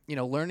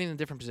 learning the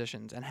different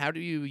positions, and how do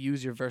you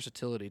use your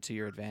versatility to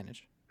your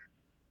advantage?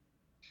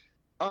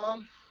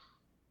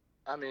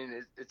 I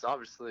mean, it's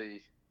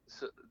obviously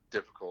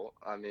difficult.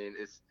 I mean,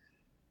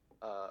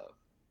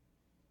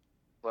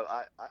 but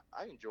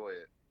I enjoy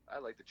it. I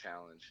like the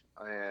challenge,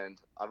 and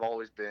I've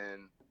always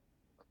been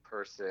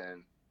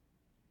person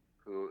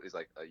who is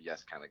like a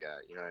yes kind of guy.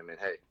 You know what I mean?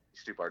 Hey,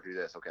 Stupar, do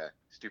this. Okay.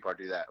 Stupar,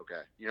 do that.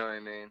 Okay. You know what I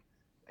mean?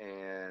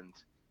 And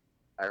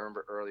I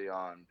remember early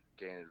on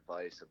getting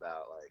advice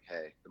about like,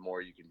 hey, the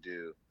more you can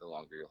do, the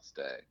longer you'll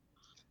stay.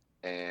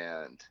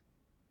 And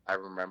I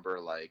remember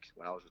like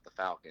when I was with the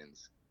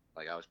Falcons,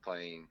 like I was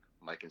playing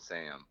Mike and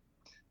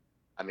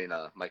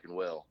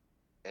Will,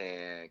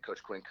 and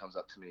Coach Quinn comes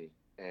up to me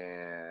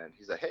and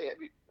he's like, hey,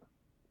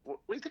 what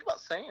do you think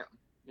about Sam?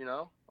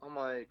 I'm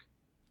like,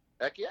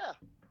 heck yeah.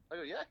 I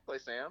go, yeah, I can play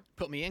Sam.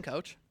 Put me in,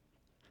 coach.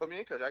 I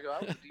go, I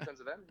was a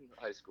defensive end in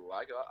high school.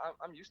 I go,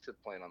 I'm used to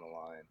playing on the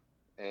line.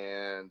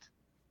 And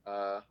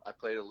I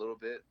played a little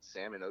bit,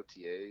 Sam in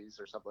OTAs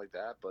or something like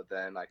that, but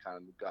then I kind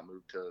of got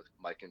moved to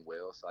Mike and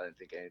Will, so I didn't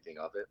think anything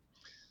of it.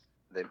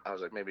 Then I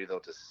was like, maybe they'll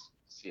just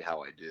see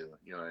how I do,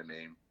 you know what I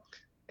mean?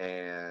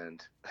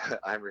 And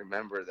I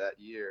remember that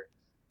year,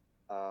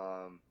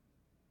 um,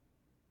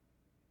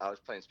 I was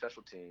playing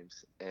special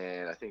teams,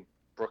 and I think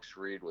Brooks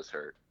Reed was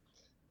hurt,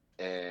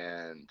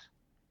 and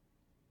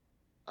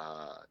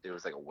it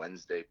was like a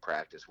Wednesday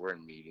practice. We're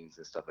in meetings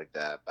and stuff like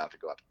that, about to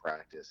go out to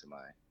practice, and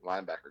my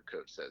linebacker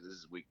coach said, "This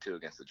is week 2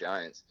 against the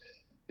Giants."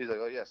 He's like,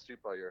 "Oh yeah,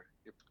 Stupa,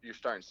 you're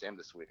starting Sam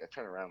this week." I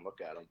turn around and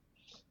look at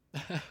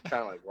him,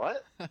 kind of like,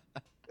 "What?"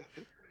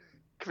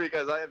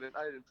 Because I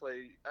didn't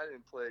play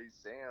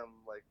Sam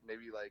like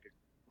maybe like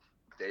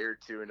a day or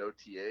two in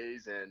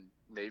OTAs and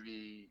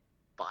maybe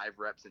 5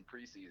 reps in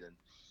preseason.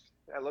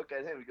 And I look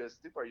at him. He goes,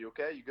 "Stupa, are you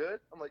okay? You good?"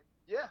 I'm like,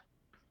 "Yeah."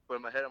 But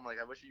in my head, I'm like,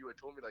 I wish you had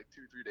told me like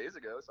 2-3 days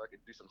ago so I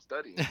could do some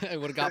studying. It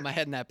would have got my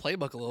head in that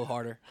playbook a little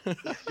harder. Yeah.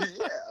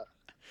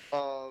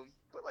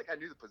 But like I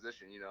knew the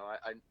position, you know.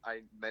 I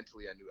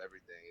mentally I knew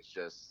everything. It's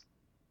just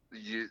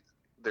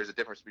there's a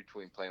difference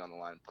between playing on the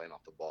line and playing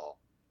off the ball.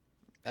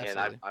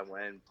 Absolutely. And I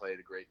went and played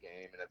a great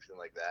game and everything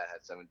like that.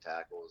 Had 7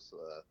 tackles.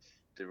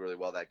 Did really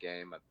well that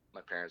game.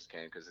 My parents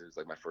came because it was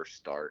like my first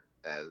start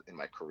in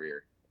my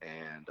career.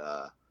 And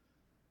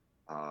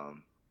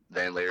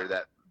then later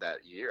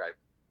that year, I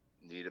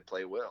needed to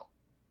play Will.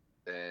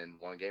 And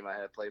one game I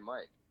had to play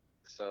Mike.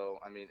 So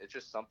I mean, it's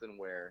just something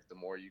where the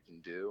more you can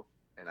do,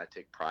 and I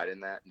take pride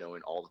in that,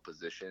 knowing all the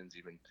positions,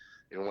 even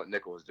what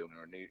nickel is doing,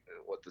 or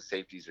what the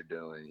safeties are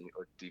doing,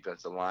 or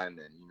defensive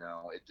linemen. You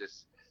know, it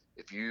just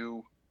if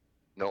you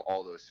know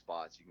all those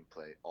spots, you can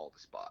play all the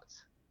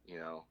spots. You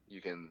know,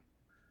 you can.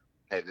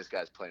 Hey, this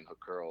guy's playing hook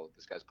curl.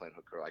 This guy's playing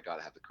hook curl. I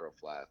gotta have the curl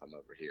flat if I'm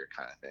over here,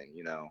 kind of thing.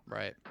 You know.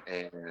 Right.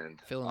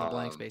 And Fill in the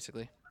blanks,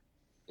 basically.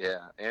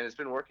 yeah, and it's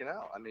been working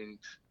out. I mean,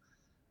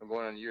 I'm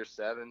going on year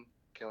 7,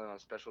 killing on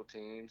special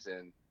teams,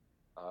 and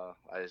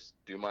I just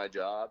do my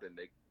job and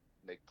make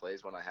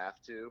plays when I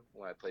have to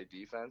when I play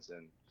defense,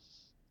 and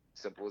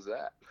simple as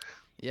that.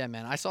 Yeah,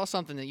 man. I saw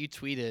something that you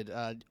tweeted.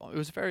 It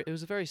was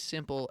a very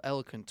simple,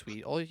 eloquent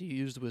tweet. All you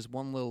used was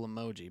one little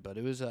emoji, but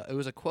it was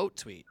a quote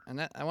tweet.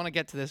 And I want to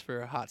get to this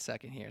for a hot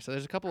second here. So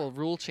there's a couple of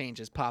rule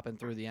changes popping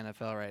through the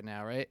NFL right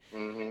now, right?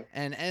 Mm-hmm.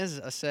 And as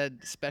a said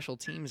special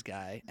teams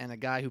guy and a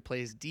guy who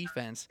plays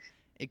defense,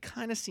 it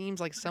kind of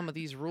seems like some of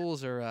these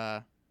rules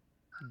are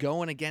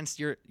going against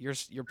your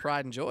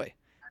pride and joy.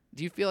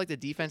 Do you feel like the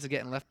defense is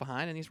getting left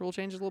behind in these rule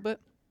changes a little bit?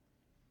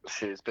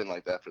 Shit, it's been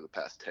like that for the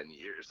past 10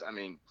 years. I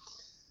mean,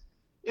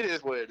 it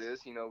is what it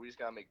is. You know, we just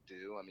gotta make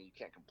do. I mean, you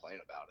can't complain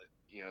about it.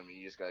 You know what I mean?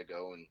 You just gotta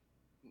go and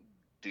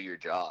do your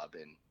job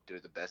and do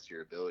it the best of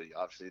your ability.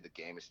 Obviously, the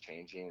game is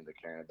changing, and they're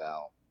caring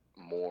about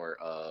more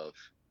of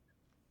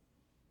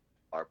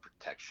our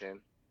protection.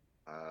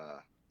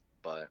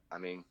 But I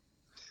mean,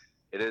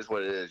 it is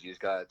what it is. You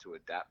just got to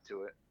adapt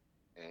to it,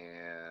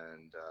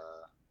 and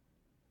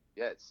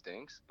yeah, it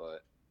stinks.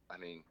 But I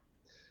mean,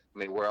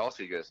 where else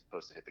are you guys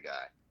supposed to hit the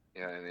guy?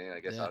 You know what I mean? I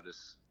guess Yeah. I'll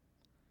just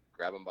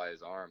grab him by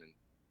his arm and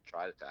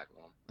try to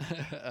tackle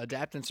him.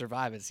 Adapt and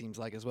survive, it seems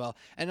like, as well.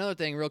 Another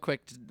thing, real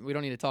quick, we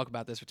don't need to talk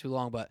about this for too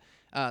long, but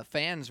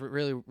fans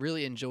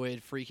really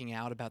enjoyed freaking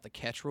out about the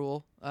catch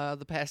rule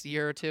the past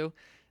year or two.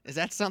 Is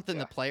that something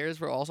Yeah. the players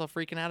were also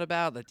freaking out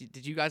about? Like,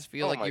 did you guys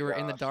feel Oh like my you were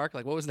in the gosh. dark?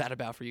 Like, what was that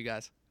about for you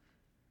guys?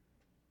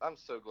 I'm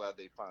so glad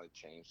they finally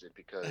changed it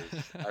because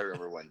I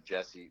remember when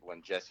Jesse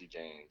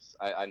James,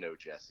 I know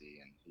Jesse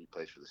and he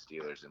plays for the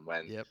Steelers, and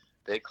when Yep.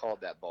 they called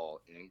that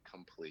ball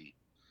incomplete,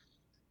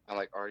 I'm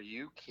like, are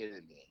you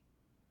kidding me?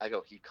 I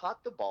go, he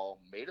caught the ball,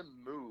 made a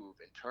move,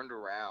 and turned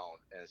around,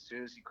 and as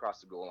soon as he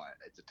crossed the goal line,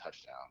 it's a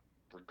touchdown,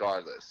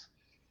 regardless.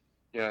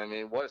 You know what I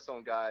mean? What if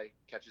some guy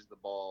catches the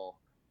ball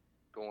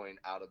going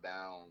out of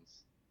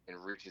bounds and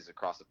reaches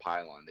across the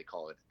pylon? They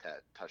call it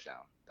a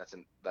touchdown. That's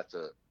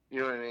a you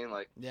know what I mean?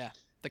 Like, Yeah.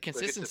 The like, it's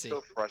consistency.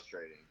 just so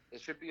frustrating. It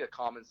should be a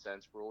common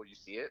sense rule. You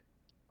see it.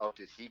 Oh,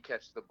 did he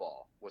catch the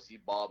ball? Was he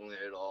bobbling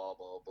it all?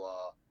 Blah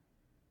blah.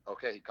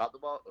 Okay, he caught the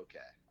ball. Okay,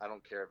 I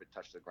don't care if it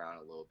touched the ground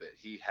a little bit.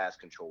 He has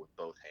control with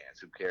both hands.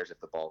 Who cares if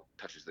the ball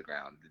touches the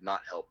ground? It did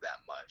not help that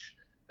much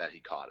that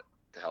he caught it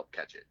to help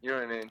catch it. You know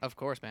what I mean? Of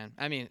course, man.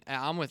 I mean,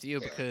 I'm with you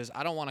Yeah. because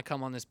I don't want to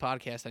come on this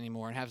podcast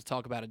anymore and have to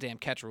talk about a damn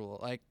catch rule.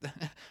 Like,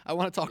 I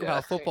want to talk Yeah, about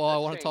that changed- football. I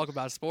that want to talk changed.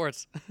 about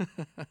sports.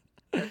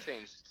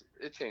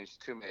 It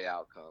changed too many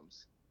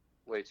outcomes.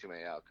 Way too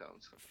many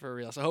outcomes. For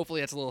real. So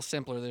hopefully it's a little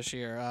simpler this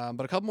year.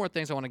 But a couple more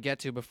things I want to get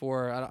to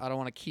before I don't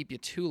want to keep you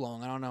too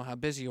long. I don't know how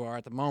busy you are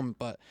at the moment,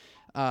 but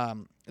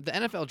the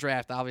NFL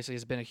draft obviously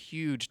has been a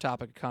huge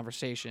topic of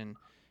conversation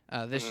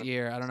this Mhm.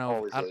 year. I don't know.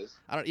 Always is.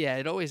 I don't. Yeah,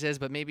 it always is,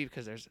 but maybe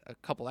because there's a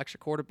couple extra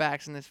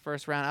quarterbacks in this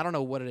first round. I don't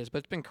know what it is, but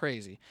it's been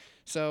crazy.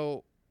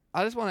 So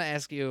I just want to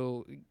ask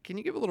you: can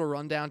you give a little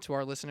rundown to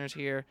our listeners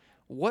here?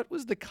 What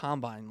was the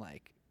combine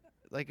like?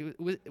 Like,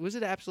 was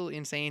it absolutely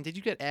insane? Did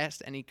you get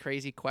asked any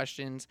crazy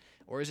questions,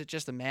 or is it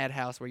just a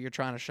madhouse where you're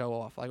trying to show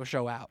off, like, or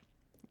show out?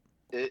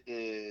 It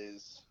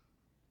is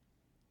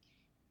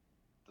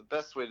the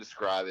best way to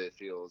describe it.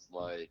 Feels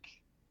like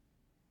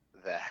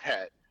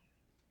that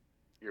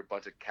you're a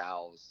bunch of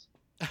cows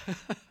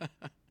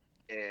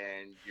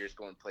and you're just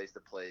going place to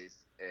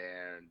place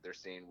and they're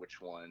seeing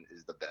which one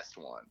is the best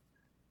one.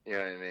 You know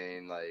what I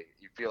mean? Like,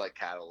 you feel like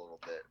cattle a little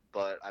bit.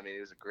 But, I mean,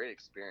 it was a great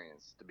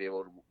experience to be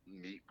able to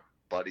meet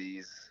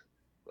buddies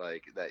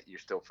like that you're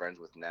still friends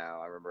with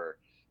now. I remember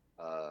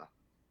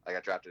I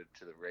got drafted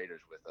to the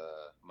Raiders with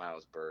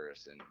Miles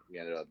Burris, and we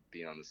ended up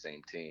being on the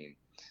same team.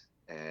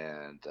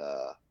 And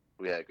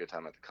we had a good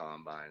time at the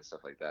combine and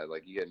stuff like that.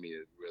 Like, you get to meet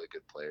really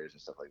good players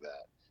and stuff like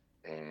that.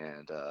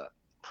 And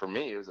for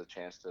me, it was a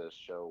chance to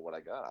show what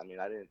I got. I mean,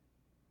 I didn't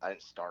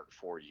start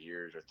 4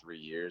 years or 3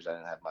 years. I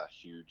didn't have my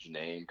huge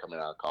name coming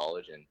out of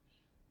college,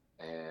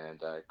 and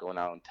going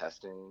out and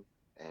testing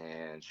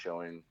and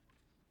showing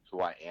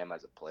who I am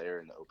as a player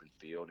in the open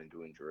field and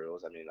doing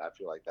drills. I mean, I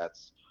feel like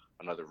that's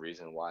another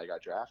reason why I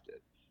got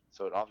drafted.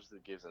 So it obviously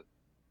gives a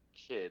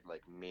kid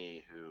like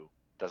me who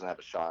doesn't have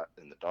a shot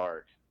in the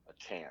dark a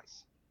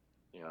chance,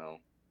 you know.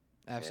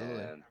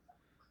 Absolutely.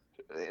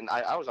 And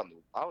I was on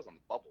the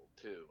bubble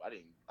too.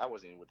 I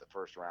wasn't even with the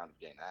first round of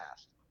getting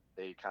asked.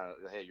 They kind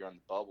of, hey, you're on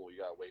the bubble. You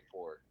gotta wait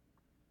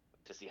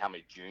to see how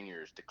many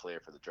juniors declare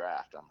for the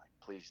draft. I'm like,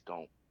 please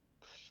don't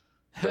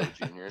go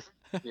juniors.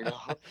 You know,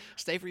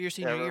 Stay for your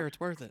senior year. It's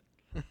worth it.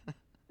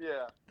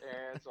 yeah.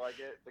 And so I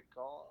get the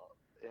call,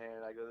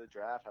 and I go to the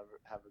draft.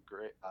 Have a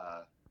great.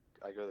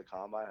 I go to the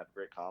combine. Have a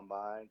great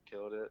combine.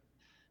 Killed it.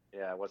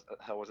 Yeah,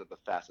 I wasn't the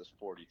fastest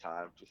 40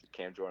 time.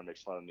 Cam Jordan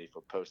makes fun of me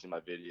for posting my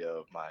video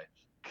of my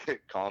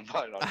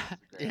combine on Instagram.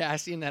 Yeah, I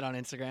seen that on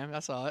Instagram. I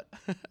saw it.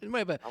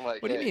 Wait, but I'm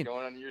like, what do you mean?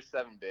 Going on year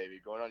 7,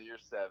 baby. Going on year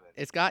 7.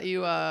 It's got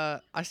you.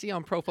 I see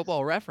on Pro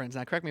Football Reference.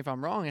 Now, correct me if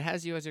I'm wrong. It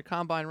has you as your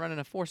combine running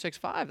a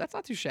 4.65. That's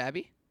not too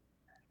shabby.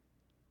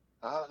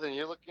 Then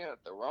you're looking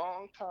at the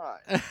wrong time.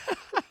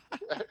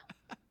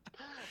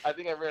 I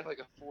think I ran like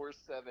a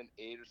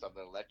 4.78 or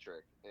something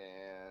electric,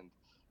 and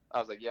I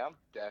was like, yeah, I'm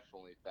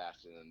definitely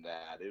faster than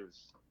that. It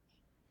was,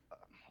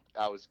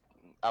 I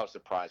was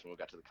surprised when we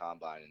got to the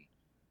combine, and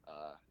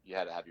you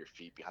had to have your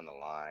feet behind the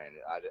line.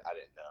 I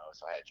didn't know,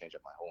 so I had to change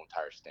up my whole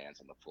entire stance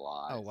on the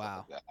fly. Oh,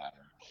 wow. Like that.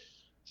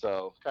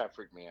 So kind of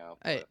freaked me out.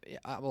 Hey,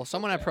 well,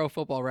 someone at Pro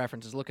Football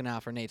Reference is looking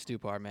out for Nate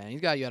Stupar, man.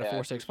 He's got you at a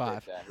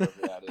 4.65. Whoever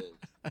that is.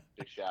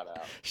 Big shout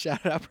out.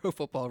 Shout out Pro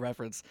Football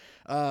Reference.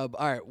 All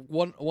right,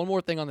 one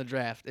more thing on the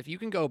draft. If you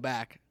can go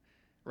back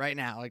right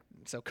now, like,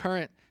 so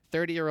current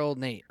 30-year-old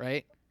Nate,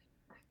 right?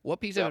 What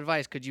piece of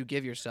advice could you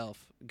give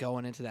yourself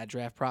going into that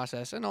draft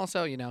process? And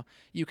also, you know,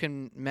 you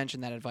can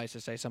mention that advice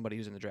to, say, somebody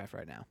who's in the draft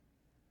right now.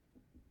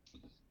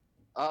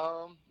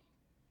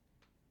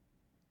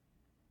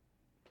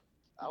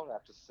 I would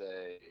have to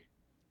say,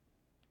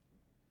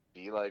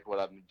 be like what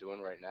I've been doing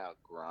right now.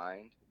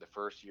 Grind. The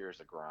first year is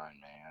a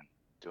grind, man.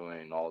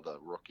 Doing all the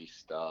rookie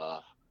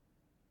stuff,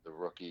 the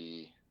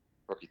rookie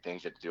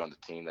things you have to do on the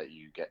team that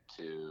you get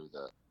to,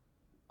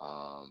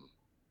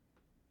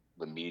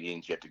 the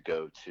meetings you have to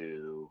go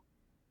to.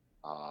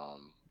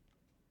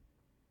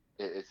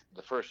 It's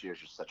the first year is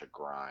just such a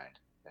grind,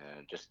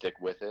 and just stick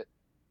with it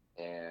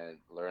and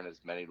learn as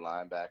many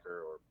linebacker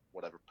or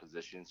whatever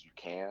positions you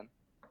can,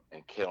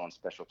 and kill on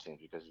special teams.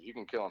 Because if you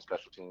can kill on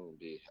special teams and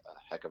be a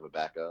heck of a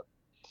backup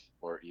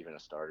or even a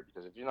starter,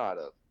 because if you're not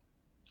a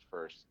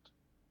first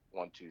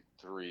 1, 2,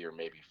 3, or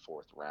maybe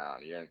 4th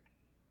round,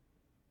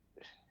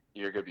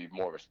 you're gonna be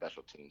more of a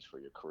special teams for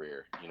your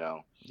career, you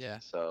know. Yeah.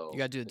 So you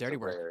gotta do the dirty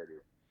work.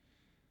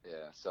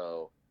 Yeah.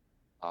 So,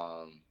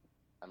 I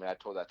mean, I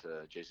told that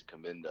to Jason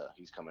Kaminda.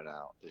 He's coming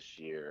out this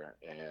year,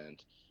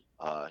 and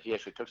he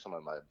actually took some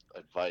of my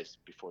advice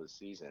before the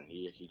season.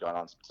 He got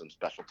on some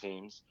special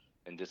teams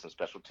and did some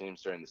special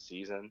teams during the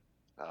season.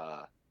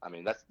 I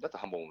mean, that's a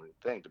humbling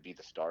thing to be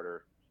the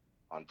starter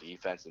on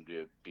defense and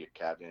be a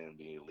captain and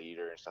be a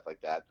leader and stuff like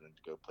that, and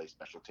to go play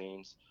special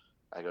teams.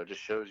 I go,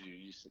 just shows you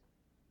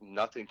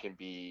nothing can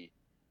be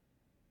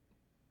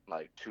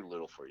like too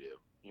little for you.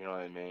 You know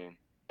what I mean?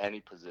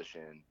 Any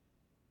position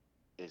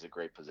is a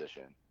great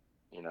position.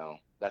 You know,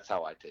 that's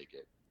how I take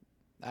it.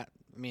 I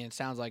mean, it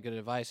sounds like good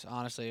advice,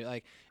 honestly.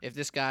 Like, if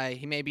this guy,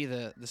 he may be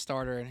the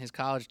starter in his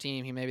college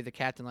team, he may be the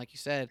captain, like you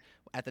said.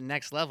 At the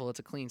next level, it's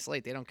a clean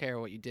slate. They don't care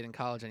what you did in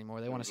college anymore.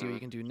 They want to see what you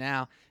can do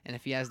now. And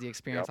if he has the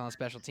experience on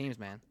special teams,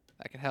 man,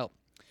 that could help.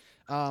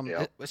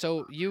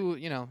 So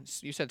you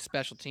said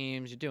special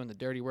teams. You're doing the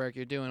dirty work.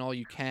 You're doing all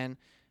you can.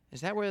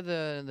 Is that where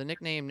the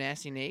nickname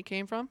Nasty Nate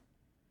came from?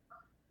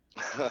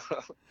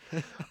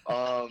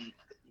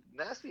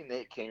 Nasty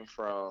Nate came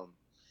from.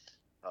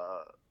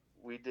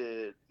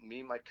 Me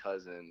and my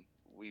cousin,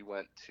 we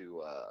went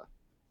to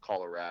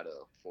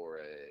Colorado for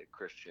a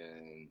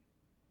Christian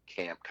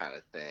camp kind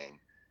of thing,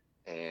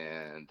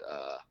 and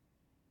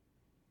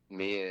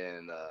me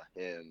and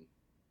him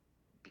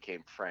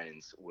became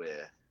friends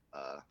with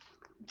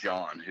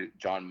John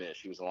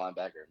Mish. He was a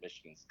linebacker at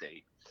Michigan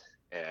State,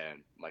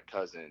 and my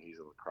cousin, he's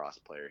a lacrosse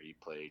player. He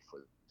played for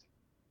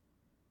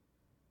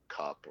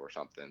Cup or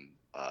something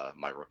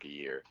my rookie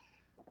year,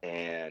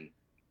 and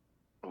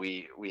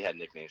we had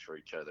nicknames for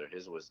each other.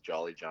 His was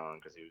Jolly John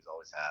because he was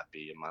always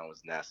happy, and mine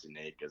was Nasty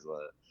Nate because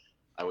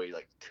I weighed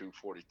like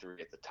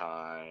 243 at the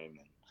time,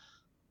 and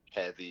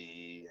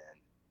heavy,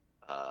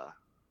 and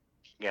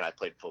again, I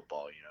played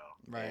football,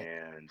 Right.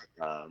 and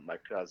my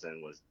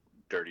cousin was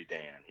Dirty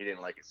Dan. He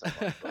didn't like it so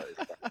much,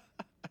 but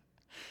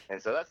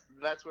and so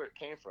that's where it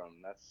came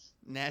from. That,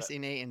 Nasty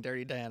Nate and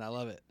Dirty Dan. I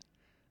love it.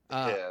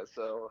 Uh, yeah.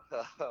 So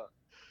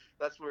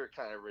that's where it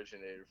kind of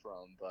originated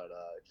from. But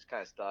it just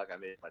kind of stuck. I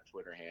made my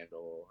Twitter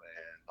handle,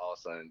 and all of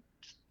a sudden,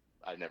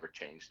 I never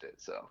changed it.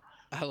 So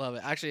I love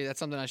it. Actually, that's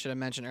something I should have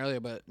mentioned earlier,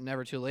 but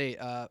never too late.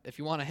 If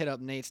you want to hit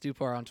up Nate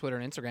Stupar on Twitter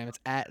and Instagram, it's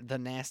at the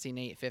Nasty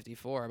Nate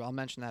 54. But I'll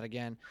mention that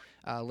again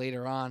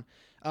later on.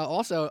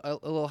 Also, a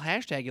little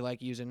hashtag you like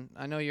using.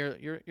 I know you're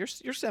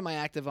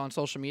semi-active on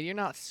social media. You're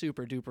not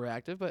super duper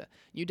active, but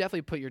you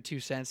definitely put your 2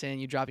 cents in.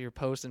 You drop your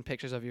posts and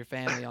pictures of your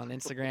family on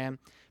Instagram.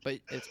 But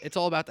it's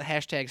all about the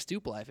hashtag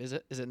Stoop Life, is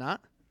it? Is it not?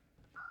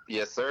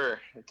 yes, sir.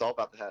 It's all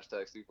about the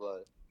hashtag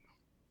Stupid.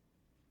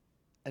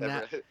 And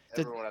that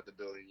Everyone at the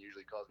building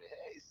usually calls me,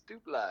 "Hey,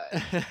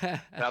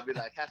 Stupid," and I'll be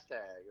like,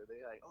 "hashtag," or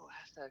they like, "Oh,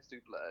 hashtag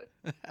Stupid."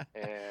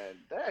 And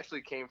that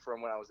actually came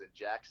from when I was in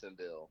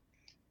Jacksonville.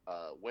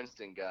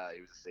 Winston guy,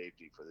 he was a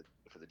safety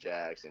for the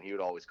Jags, and he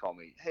would always call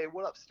me, "Hey,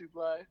 what up,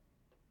 Stupid?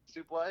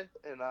 Stupid?"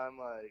 And I'm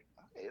like,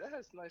 "Hey, that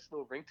has a nice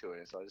little ring to it."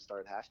 And so I just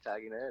started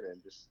hashtagging it,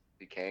 and just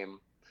became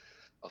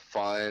a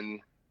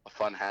fun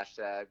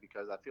hashtag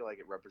because I feel like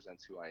it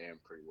represents who I am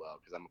pretty well.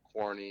 Because I'm a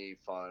corny,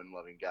 fun,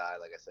 loving guy,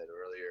 like I said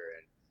earlier,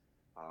 and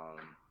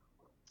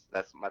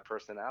that's my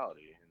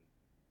personality. And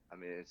I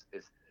mean,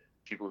 it's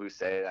people who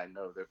say it, I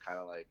know they're kind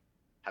of like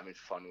having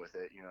fun with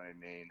it, you know what I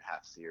mean,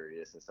 half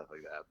serious and stuff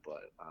like that.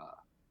 But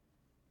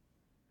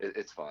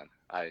it's fun.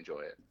 I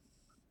enjoy it.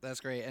 That's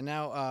great. And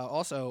now,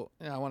 also,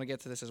 I want to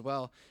get to this as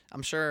well.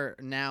 I'm sure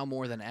now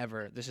more than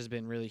ever, this has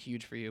been really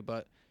huge for you.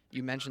 But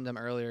you mentioned them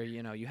earlier.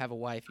 You have a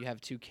wife, you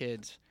have 2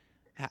 kids.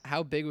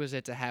 How big was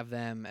it to have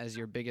them as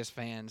your biggest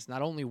fans,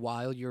 not only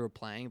while you were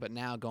playing, but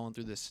now going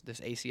through this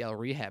ACL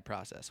rehab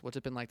process? What's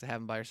it been like to have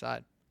them by your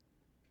side?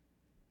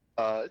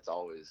 Uh, it's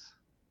always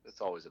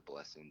it's always a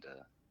blessing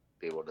to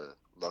be able to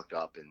look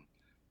up and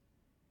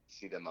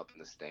see them up in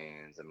the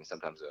stands. I mean,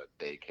 sometimes they're at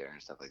daycare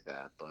and stuff like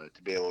that, but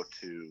to be able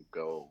to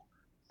go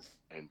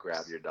and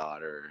grab your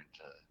daughter and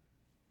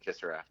to kiss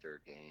her after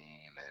a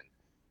game, and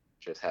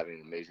just having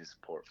amazing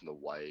support from the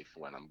wife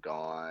when I'm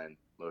gone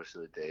most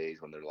of the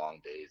days when they're long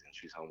days and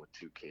she's home with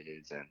 2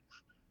 kids, and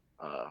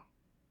uh,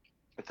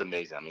 it's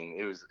amazing. I mean,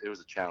 it was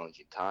a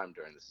challenging time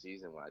during the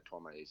season when I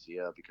tore my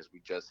ACL because we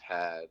just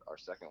had our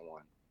second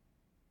one,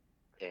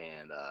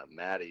 and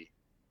Maddie,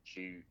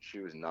 she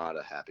was not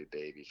a happy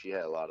baby. She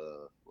had a lot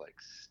of like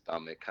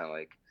stomach kind of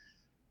like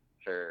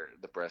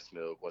the breast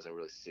milk wasn't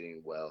really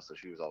sitting well, so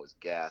she was always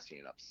gassy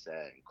and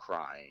upset and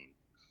crying.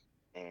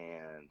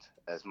 And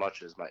as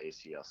much as my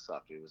ACL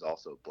sucked, it was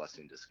also a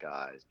blessing in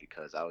disguise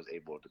because I was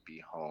able to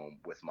be home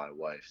with my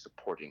wife,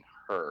 supporting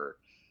her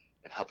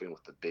and helping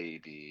with the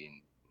baby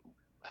and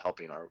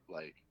helping our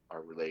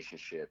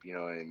relationship. You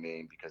know what I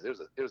mean? Because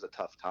it was a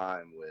tough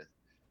time with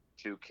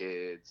 2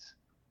 kids,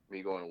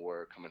 me going to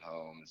work, coming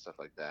home, and stuff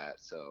like that.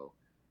 So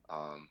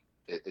um,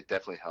 it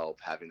definitely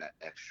helped having that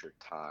extra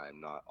time,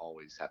 not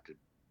always have to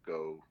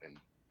go and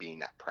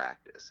being at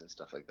practice and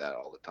stuff like that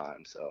all the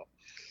time. So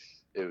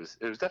it was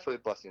definitely a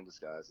blessing in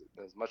disguise,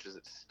 as much as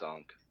it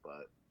stunk.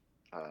 But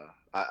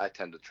I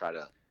tend to try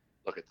to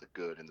look at the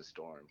good in the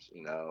storms,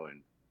 and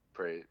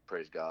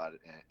praise God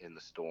in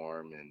the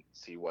storm and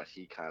see what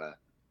He kind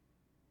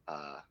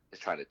of is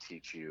trying to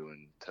teach you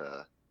and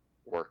to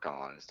work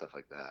on and stuff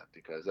like that.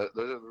 Because those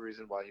are the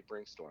reason why He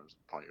brings storms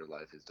upon your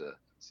life, is to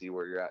see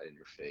where you're at in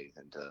your faith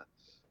and to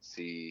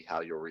see how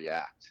you'll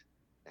react.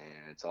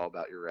 And it's all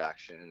about your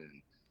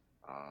reaction.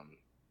 And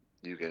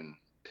you can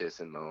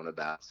piss and moan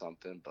about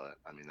something, but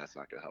I mean that's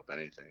not going to help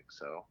anything.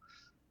 So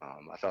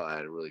I felt I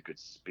had a really good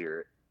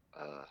spirit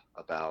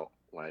about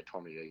when I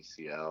tore my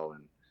ACL,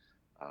 and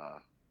uh,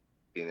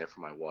 being there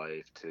for my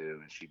wife too,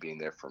 and she being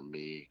there for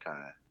me, kind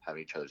of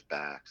having each other's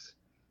backs.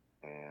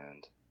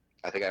 And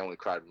I think I only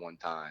cried one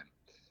time,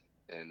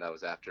 and that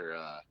was after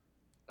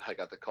I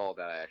got the call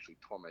that I actually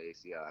tore my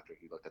ACL after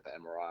he looked at the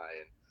MRI,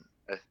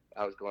 and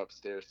I was going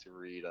upstairs to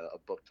read a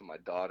book to my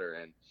daughter,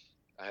 and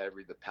I had to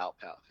read the Pout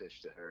Pout Fish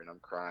to her, and I'm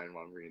crying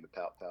while I'm reading the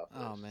Pout Pout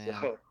Fish. Oh man.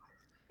 So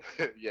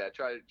yeah,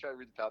 try to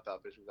read the Pout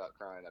Pout Fish without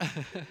crying.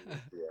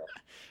 Yeah.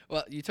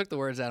 Well, you took the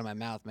words out of my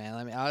mouth, man.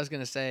 I mean, I was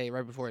gonna say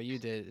right before you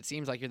did. It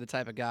seems like you're the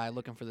type of guy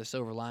looking for the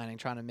silver lining,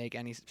 trying to make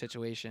any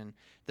situation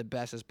the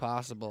best as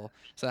possible.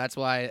 So that's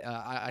why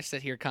I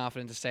sit here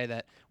confident to say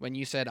that when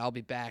you said I'll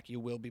be back, you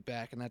will be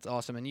back, and that's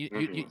awesome. And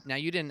you now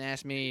you didn't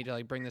ask me to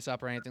like bring this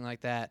up or anything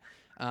like that.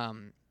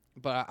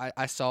 But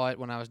I saw it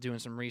when I was doing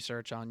some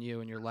research on you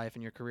and your life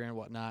and your career and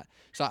whatnot.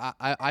 So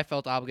I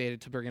felt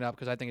obligated to bring it up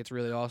because I think it's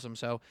really awesome.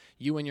 So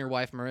you and your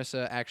wife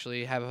Marissa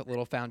actually have a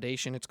little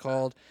foundation. It's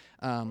called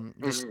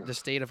the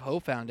State of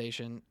Hope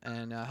Foundation,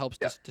 and helps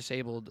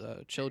disabled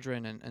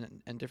children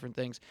and different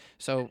things.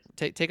 So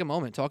take a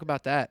moment, talk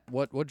about that.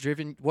 What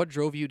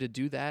drove you to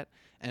do that,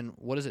 and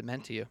what has it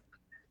meant to you?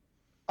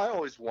 I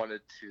always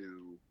wanted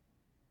to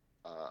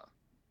uh,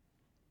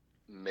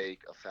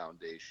 make a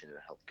foundation to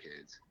help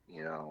kids.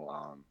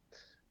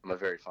 I'm a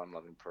very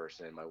fun-loving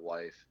person. My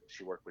wife,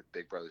 she worked with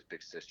Big Brothers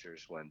Big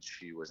Sisters when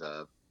she was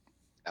out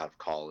of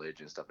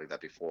college and stuff like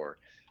that before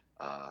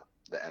uh,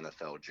 the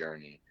NFL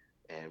journey.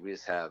 And we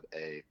just have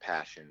a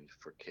passion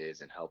for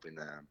kids and helping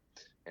them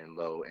in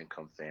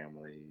low-income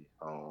family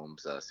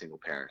homes,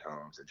 single-parent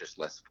homes, and just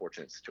less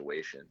fortunate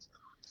situations.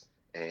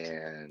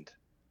 And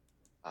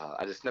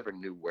I just never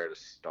knew where to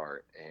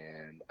start.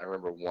 And I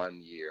remember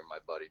one year, my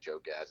buddy Joe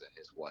Gaza and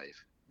his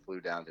wife flew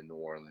down to New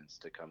Orleans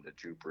to come to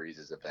Drew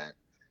Brees' event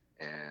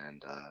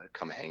and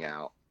come hang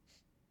out.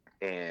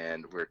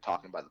 And we were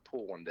talking by the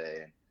pool one day,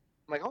 and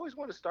I'm like, I always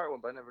wanted to start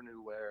one, but I never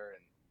knew where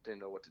and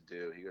didn't know what to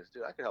do. He goes,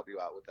 dude, I can help you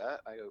out with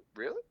that. I go,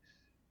 really?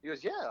 He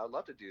goes, yeah, I'd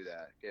love to do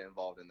that, get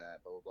involved in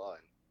that, blah, blah, blah.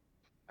 And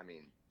I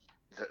mean,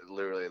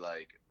 literally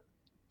like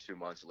 2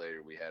 months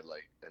later, we had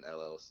like an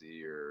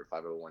LLC or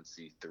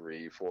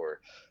 501c3 for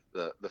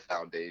the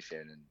foundation.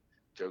 And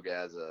Joe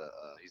Gaza,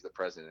 he's the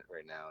president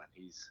right now, and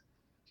he's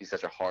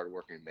such a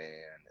hardworking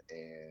man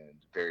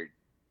and very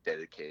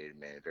dedicated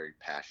man, very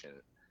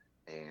passionate.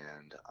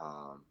 And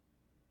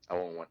I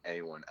won't want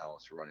anyone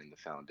else running the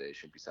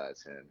foundation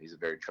besides him. He's a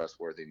very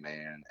trustworthy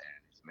man, and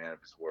he's a man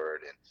of his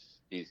word. And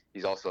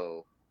he's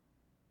also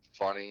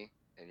funny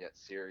and yet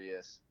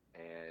serious,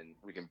 and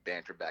we can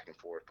banter back and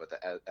forth. But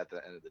at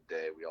the end of the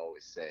day, we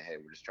always say, hey,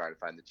 we're just trying to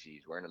find the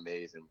cheese. We're in a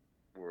maze, and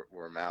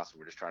we're a mouse, and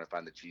we're just trying to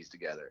find the cheese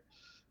together.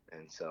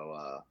 And so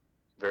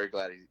very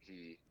glad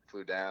he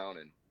flew down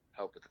and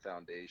helped with the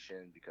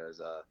foundation, because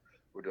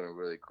we're doing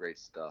really great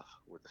stuff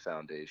with the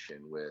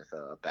foundation with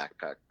a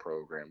backpack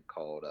program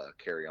called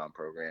Carry On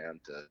Program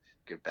to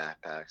give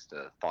backpacks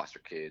to foster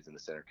kids in the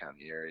Center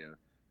County area.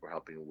 We're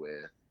helping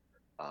with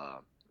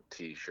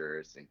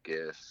T-shirts and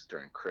gifts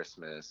during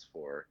Christmas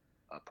for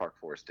Park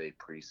Forest State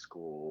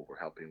Preschool. We're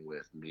helping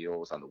with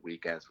meals on the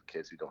weekends for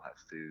kids who don't have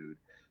food.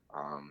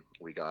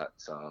 We got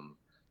some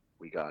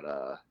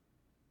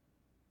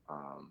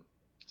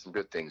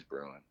good things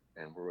brewing,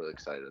 and we're really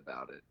excited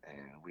about it.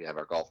 And we have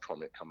our golf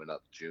tournament coming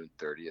up June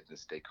 30th in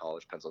State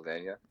College,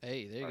 Pennsylvania.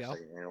 Hey, there you go. Our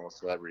second annual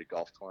celebrity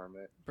golf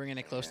tournament. Bringing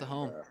it close to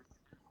home.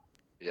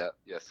 Yes,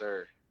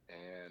 sir.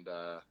 And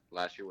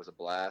last year was a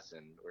blast,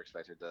 and we're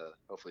expected to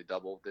hopefully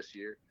double this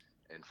year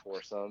in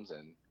foursomes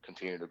and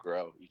continue to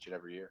grow each and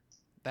every year.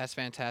 That's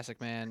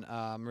fantastic, man.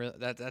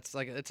 That's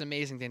like, it's an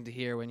amazing thing to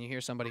hear when you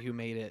hear somebody who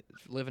made it,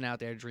 living out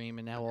their dream,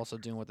 and now also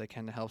doing what they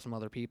can to help some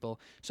other people.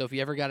 So if you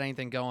ever got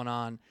anything going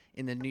on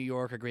in the New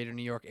York or greater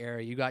New York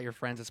area, you got your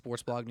friends at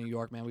Sports Blog New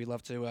York, man. We'd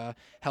love to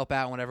help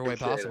out in whatever way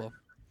possible.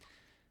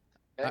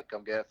 Hey,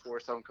 come get a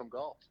foursome, come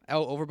golf.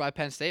 Oh, over by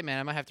Penn State, man.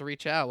 I might have to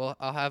reach out. Well,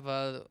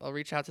 I'll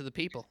reach out to the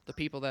people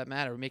that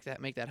matter. Make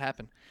that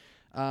happen.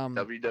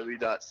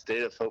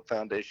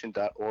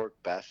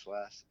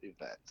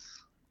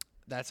 www.stateofhopefoundation.org/events.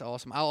 That's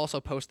awesome. I'll also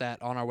post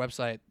that on our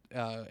website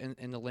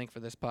in the link for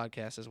this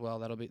podcast as well.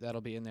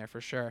 That'll be in there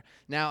for sure.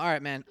 Now, all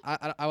right, man.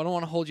 I don't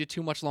want to hold you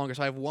too much longer,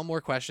 so I have one more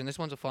question. This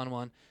one's a fun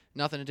one.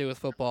 Nothing to do with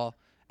football.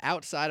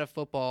 Outside of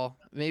football,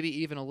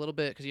 maybe even a little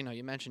bit, because you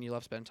mentioned you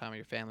love spending time with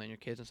your family and your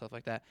kids and stuff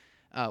like that.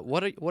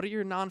 What are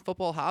your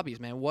non-football hobbies,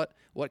 man? What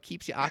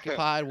keeps you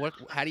occupied?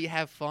 How do you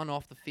have fun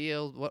off the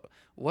field?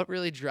 What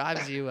really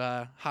drives you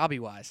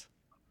hobby-wise?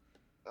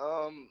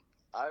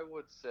 I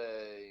would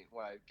say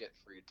when I get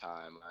free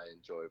time, I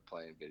enjoy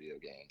playing video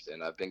games,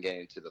 and I've been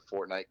getting to the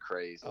Fortnite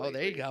craze lately. Oh,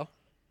 there you go.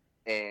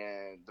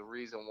 And the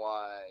reason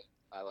why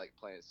I like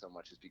playing it so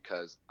much is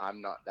because I'm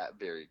not that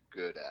very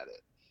good at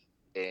it,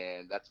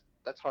 and that's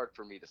hard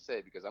for me to say,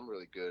 because I'm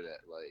really good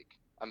at, like,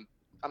 I'm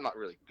not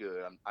really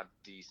good. I'm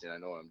decent. I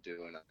know what I'm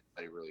doing. I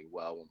play really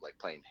well when, like,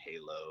 playing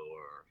Halo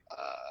or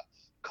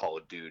Call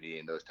of Duty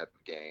and those type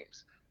of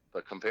games.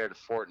 But compared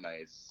to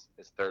Fortnite,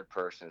 it's third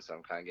person, so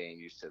I'm kind of getting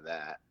used to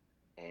that.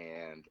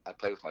 And I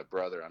play with my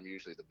brother. I'm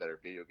usually the better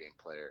video game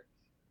player.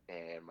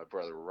 And my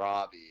brother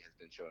Robbie has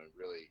been showing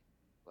really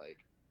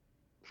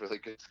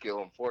good skill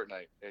in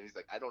Fortnite. And he's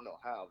like, I don't know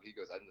how. He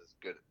goes, I'm just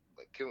good at,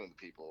 like, killing the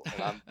people.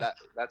 And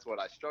that's what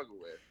I struggle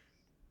with.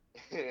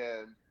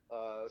 And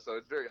so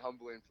it's very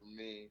humbling for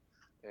me.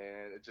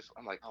 And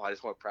I'm like, I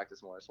just want to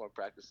practice more.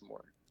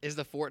 Is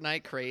the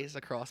Fortnite craze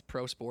across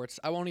pro sports?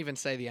 I won't even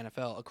say the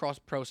NFL. Across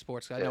pro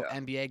sports, I know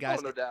NBA guys.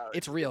 Oh, no doubt.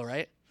 It's real,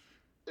 right?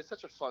 It's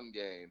such a fun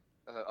game.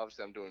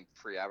 Obviously, I'm doing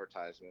free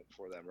advertisement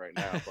for them right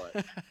now,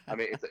 but I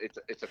mean,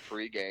 it's a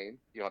free game.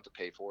 You don't have to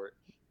pay for it,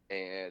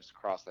 and it's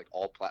across, like,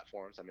 all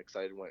platforms. I'm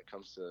excited when it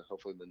comes to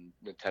hopefully the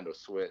Nintendo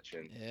Switch,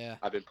 and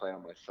I've been playing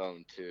on my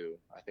phone too.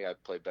 I think I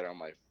play better on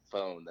my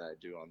phone than I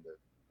do on the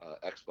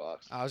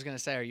Xbox. I was gonna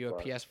say, are you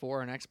a PS4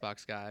 or an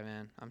Xbox guy,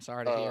 man? I'm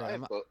sorry to hear. I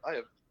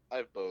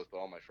have both, but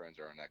all my friends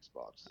are on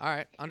Xbox. All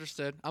right,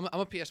 understood. I'm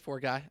a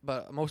PS4 guy,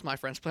 but most of my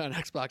friends play on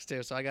Xbox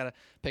too, so I gotta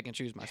pick and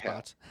choose my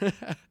spots.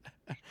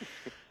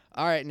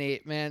 All right,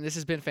 Nate, man, this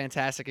has been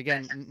fantastic.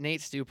 Again,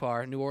 Nate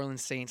Stupar, New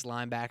Orleans Saints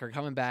linebacker,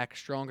 coming back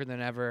stronger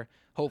than ever,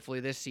 hopefully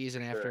this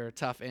season after a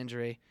tough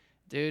injury.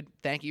 Dude,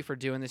 thank you for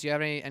doing this. You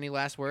have any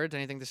last words,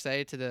 anything to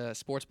say to the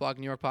Sports Blog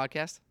New York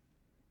podcast?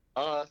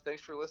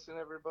 Thanks for listening,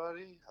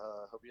 everybody.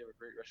 Hope you have a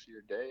great rest of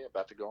your day.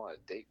 About to go on a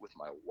date with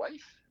my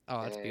wife.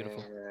 Oh, that's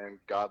beautiful. And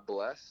God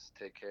bless.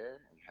 Take care.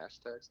 And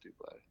hashtag Stu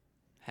Play.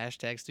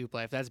 Hashtag Stoop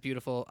Life. That's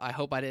beautiful. I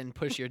hope I didn't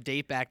push your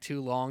date back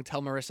too long.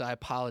 Tell Marissa I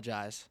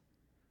apologize.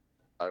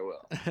 I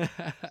will.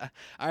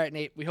 All right,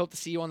 Nate. We hope to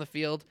see you on the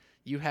field.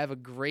 You have a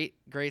great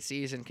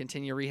season.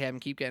 Continue rehab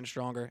and keep getting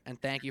stronger.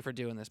 And thank you for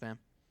doing this, man.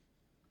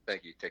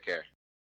 Thank you. Take care.